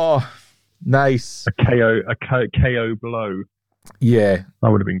 Oh, nice. A KO blow. Yeah.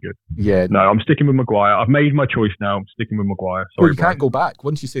 That would have been good. Yeah. No, I'm sticking with Maguire. I've made my choice now. I'm sticking with Maguire. Sorry, well, you can't go back.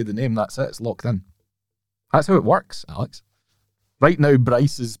 Once you say the name, that's it. It's locked in. That's how it works, Alex. Right now,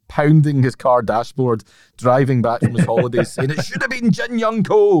 Bryce is pounding his car dashboard, driving back from his holidays, saying it should have been Jin Young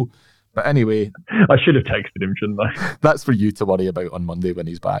Ko. But anyway. I should have texted him, shouldn't I? That's for you to worry about on Monday when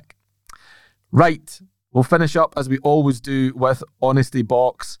he's back. Right. We'll finish up, as we always do, with Honesty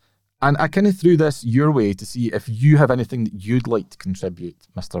Box. And I kind of threw this your way to see if you have anything that you'd like to contribute,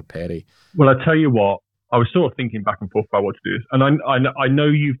 Mr. Perry. Well, I tell you what, I was sort of thinking back and forth about what to do. And I know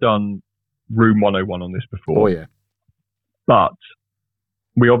you've done Room 101 on this before. Oh, yeah. But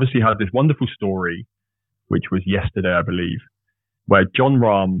we obviously had this wonderful story, which was yesterday, I believe, where John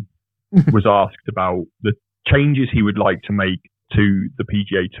Rahm was asked about the changes he would like to make to the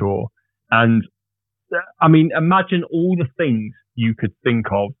PGA Tour. And I mean, imagine all the things you could think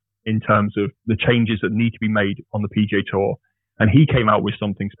of in terms of the changes that need to be made on the PGA Tour. And he came out with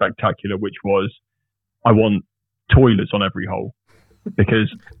something spectacular, which was, I want toilets on every hole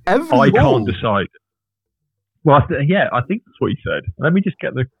because can't decide. Well, I think that's what he said. Let me just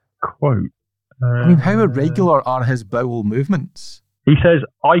get the quote. I mean, how irregular are his bowel movements? He says,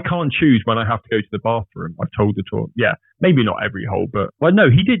 I can't choose when I have to go to the bathroom. I've told the tour. Yeah, maybe not every hole, but... Well,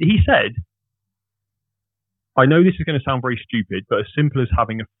 no, he did. He said, I know this is going to sound very stupid, but as simple as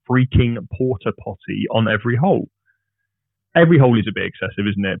having a freaking porta potty on every hole. Every hole is a bit excessive,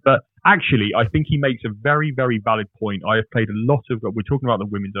 isn't it? But actually, I think he makes a very, very valid point. I have played a lot of... We're talking about the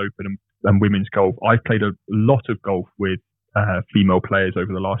Women's Open and women's golf. I've played a lot of golf with female players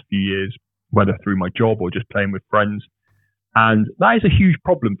over the last few years, whether through my job or just playing with friends. And that is a huge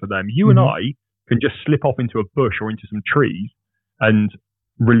problem for them. You and I can just slip off into a bush or into some trees and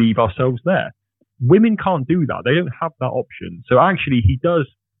relieve ourselves there. Women can't do that. They don't have that option. So actually he's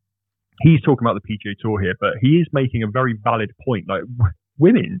talking about the PGA Tour here, but he is making a very valid point. Like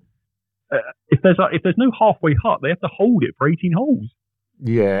women, if there's no halfway hut, they have to hold it for 18 holes.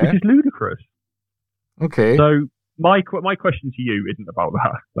 Yeah. Which is ludicrous. Okay. So my question to you isn't about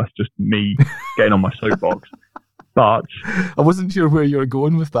that. That's just me getting on my soapbox. But I wasn't sure where you were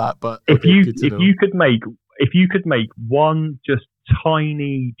going with that. But if you could make one just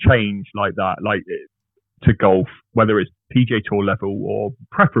tiny change like that, like to golf, whether it's PGA Tour level or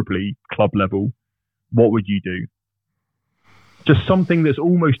preferably club level, what would you do? Just something that's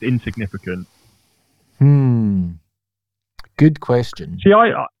almost insignificant. Good question. See,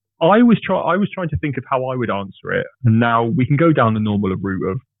 I was trying to think of how I would answer it, and now we can go down the normal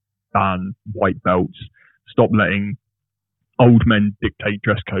route of ban white belts, stop letting old men dictate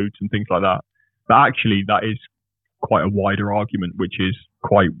dress codes and things like that. But actually, that is quite a wider argument, which is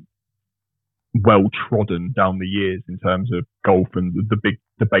quite well trodden down the years in terms of golf and the big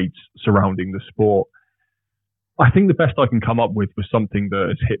debates surrounding the sport. I think the best I can come up with was something that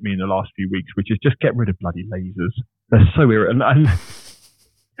has hit me in the last few weeks, which is just get rid of bloody lasers. They're so irritating.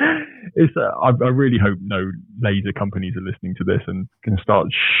 And I really hope no laser companies are listening to this and can start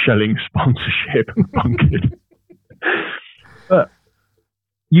shelling sponsorship and bunkered. But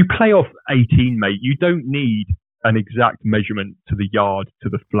you play off 18, mate. You don't need an exact measurement to the yard, to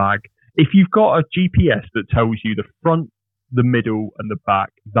the flag. If you've got a GPS that tells you the front, the middle, and the back,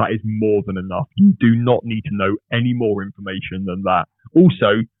 that is more than enough. You do not need to know any more information than that.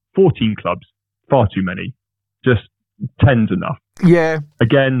 Also, 14 clubs, far too many. Just 10's enough. Yeah.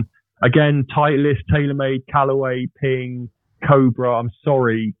 Again, Titleist, TaylorMade, Callaway, Ping, Cobra. I'm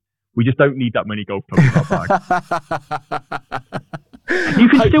sorry. We just don't need that many golf clubs in our bag. You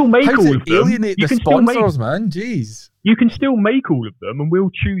can still make all of them. Alienate the sponsors, man. Jeez. You can still make all of them, and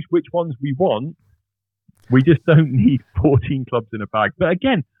we'll choose which ones we want. We just don't need 14 clubs in a bag. But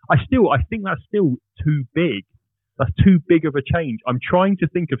again, I think that's still too big. That's too big of a change. I'm trying to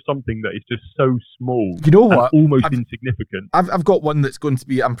think of something that is just so small. You know what? Almost insignificant. I've got one that's going to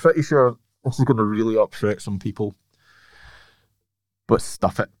be, I'm pretty sure this is going to really upset some people. But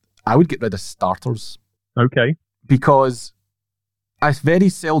stuff it. I would get rid of starters. Okay. Because I very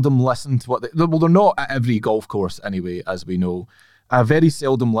seldom listen to what they're not at every golf course anyway, as we know. I very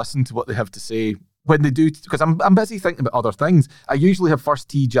seldom listen to what they have to say when they do, because I'm busy thinking about other things. I usually have first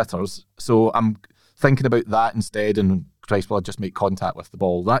tee jitters, so I'm thinking about that instead, and Christ, will I just make contact with the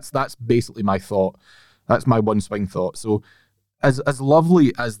ball? That's basically my thought. That's my one swing thought. So as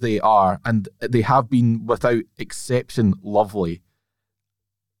lovely as they are, and they have been without exception lovely,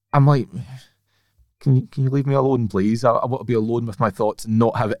 I'm like, can you leave me alone, please? I want to be alone with my thoughts and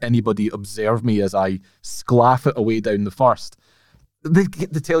not have anybody observe me as I sclaff it away down the first. They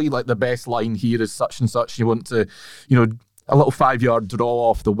tell you like the best line here is such and such. You want to, a little 5-yard draw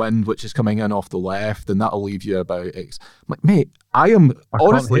off the wind, which is coming in off the left, and that'll leave you about X. I'm like, mate, I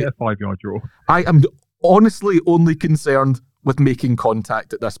honestly can't hit a 5-yard draw. I am honestly only concerned with making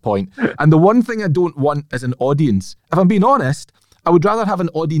contact at this point. And the one thing I don't want is an audience. If I'm being honest, I would rather have an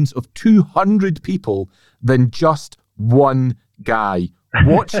audience of 200 people than just one guy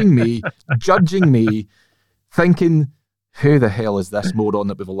watching me, judging me, thinking, who the hell is this moron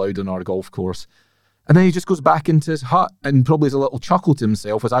that we've allowed on our golf course? And then he just goes back into his hut and probably has a little chuckle to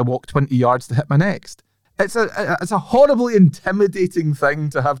himself as I walk 20 yards to hit my next. It's a horribly intimidating thing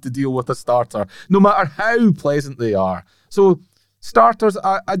to have to deal with a starter, no matter how pleasant they are. So starters,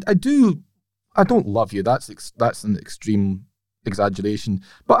 I don't love you. That's an extreme exaggeration,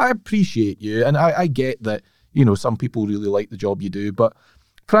 but I appreciate you, and I get that some people really like the job you do, but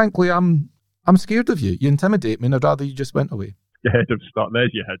frankly I'm scared of you. You intimidate me, and I'd rather you just went away. Scared of start.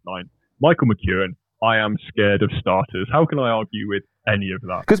 There's your headline. Michael McEwen, I am scared of starters. How can I argue with any of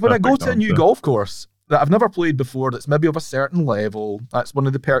that? Because when I go to a new golf course that I've never played before, that's maybe of a certain level, that's one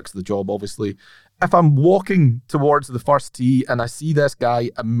of the perks of the job, obviously. If I'm walking towards the first tee and I see this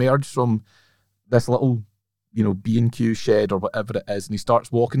guy emerge from this little B&Q shed or whatever it is, and he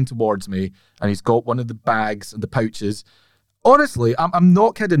starts walking towards me, and he's got one of the bags and the pouches. Honestly, I'm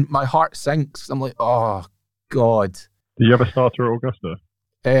not kidding. My heart sinks. I'm like, oh, God. Did you have a starter at Augusta?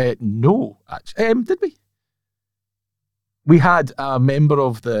 No, actually. Did we? We had a member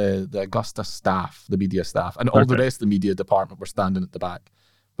of the Augusta staff, the media staff, and all the rest of the media department were standing at the back.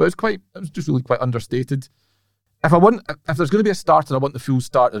 But it was just really quite understated. If there's going to be a starter, I want the full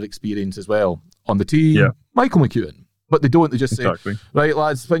starter experience as well. On the tee, Michael McEwen. But they don't. They just say, right,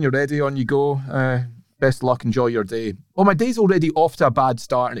 lads, when you're ready, on you go. Best luck, enjoy your day. Well, my day's already off to a bad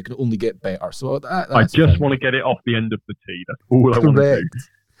start and it can only get better. So I just want to get it off the end of the tee. That's all I want to do.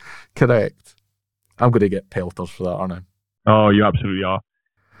 Correct. I'm going to get pelters for that, aren't I? Oh, you absolutely are.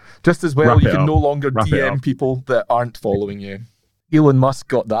 Just as well, you can no longer DM people that aren't following you. Elon Musk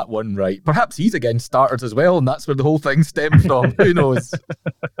got that one right. Perhaps he's against starters as well, and that's where the whole thing stemmed from. Who knows?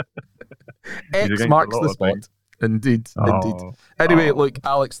 X marks the spot. Indeed. Anyway, look,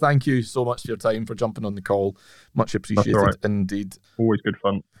 Alex, thank you so much for your time, for jumping on the call. Much appreciated, indeed. Always good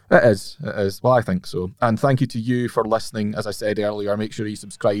fun. It is. Well, I think so. And thank you to you for listening. As I said earlier, make sure you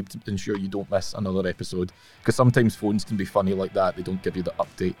subscribe to ensure you don't miss another episode. Because sometimes phones can be funny like that. They don't give you the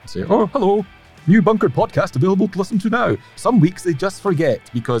update and say, oh, hello, new Bunkered podcast available to listen to now. Some weeks they just forget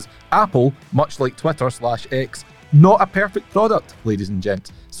because Apple, much like Twitter/X, not a perfect product, ladies and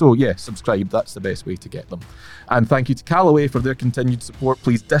gents. So yeah, subscribe. That's the best way to get them. And thank you to Callaway for their continued support.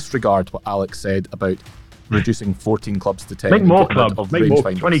 Please disregard what Alex said about reducing 14 clubs to 10. Make more clubs. Make more.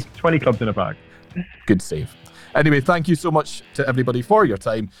 20 clubs in a bag. Good save. Anyway, thank you so much to everybody for your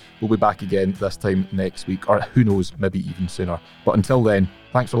time. We'll be back again this time next week, or who knows, maybe even sooner. But until then,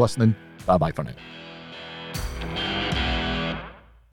 thanks for listening. Bye-bye for now.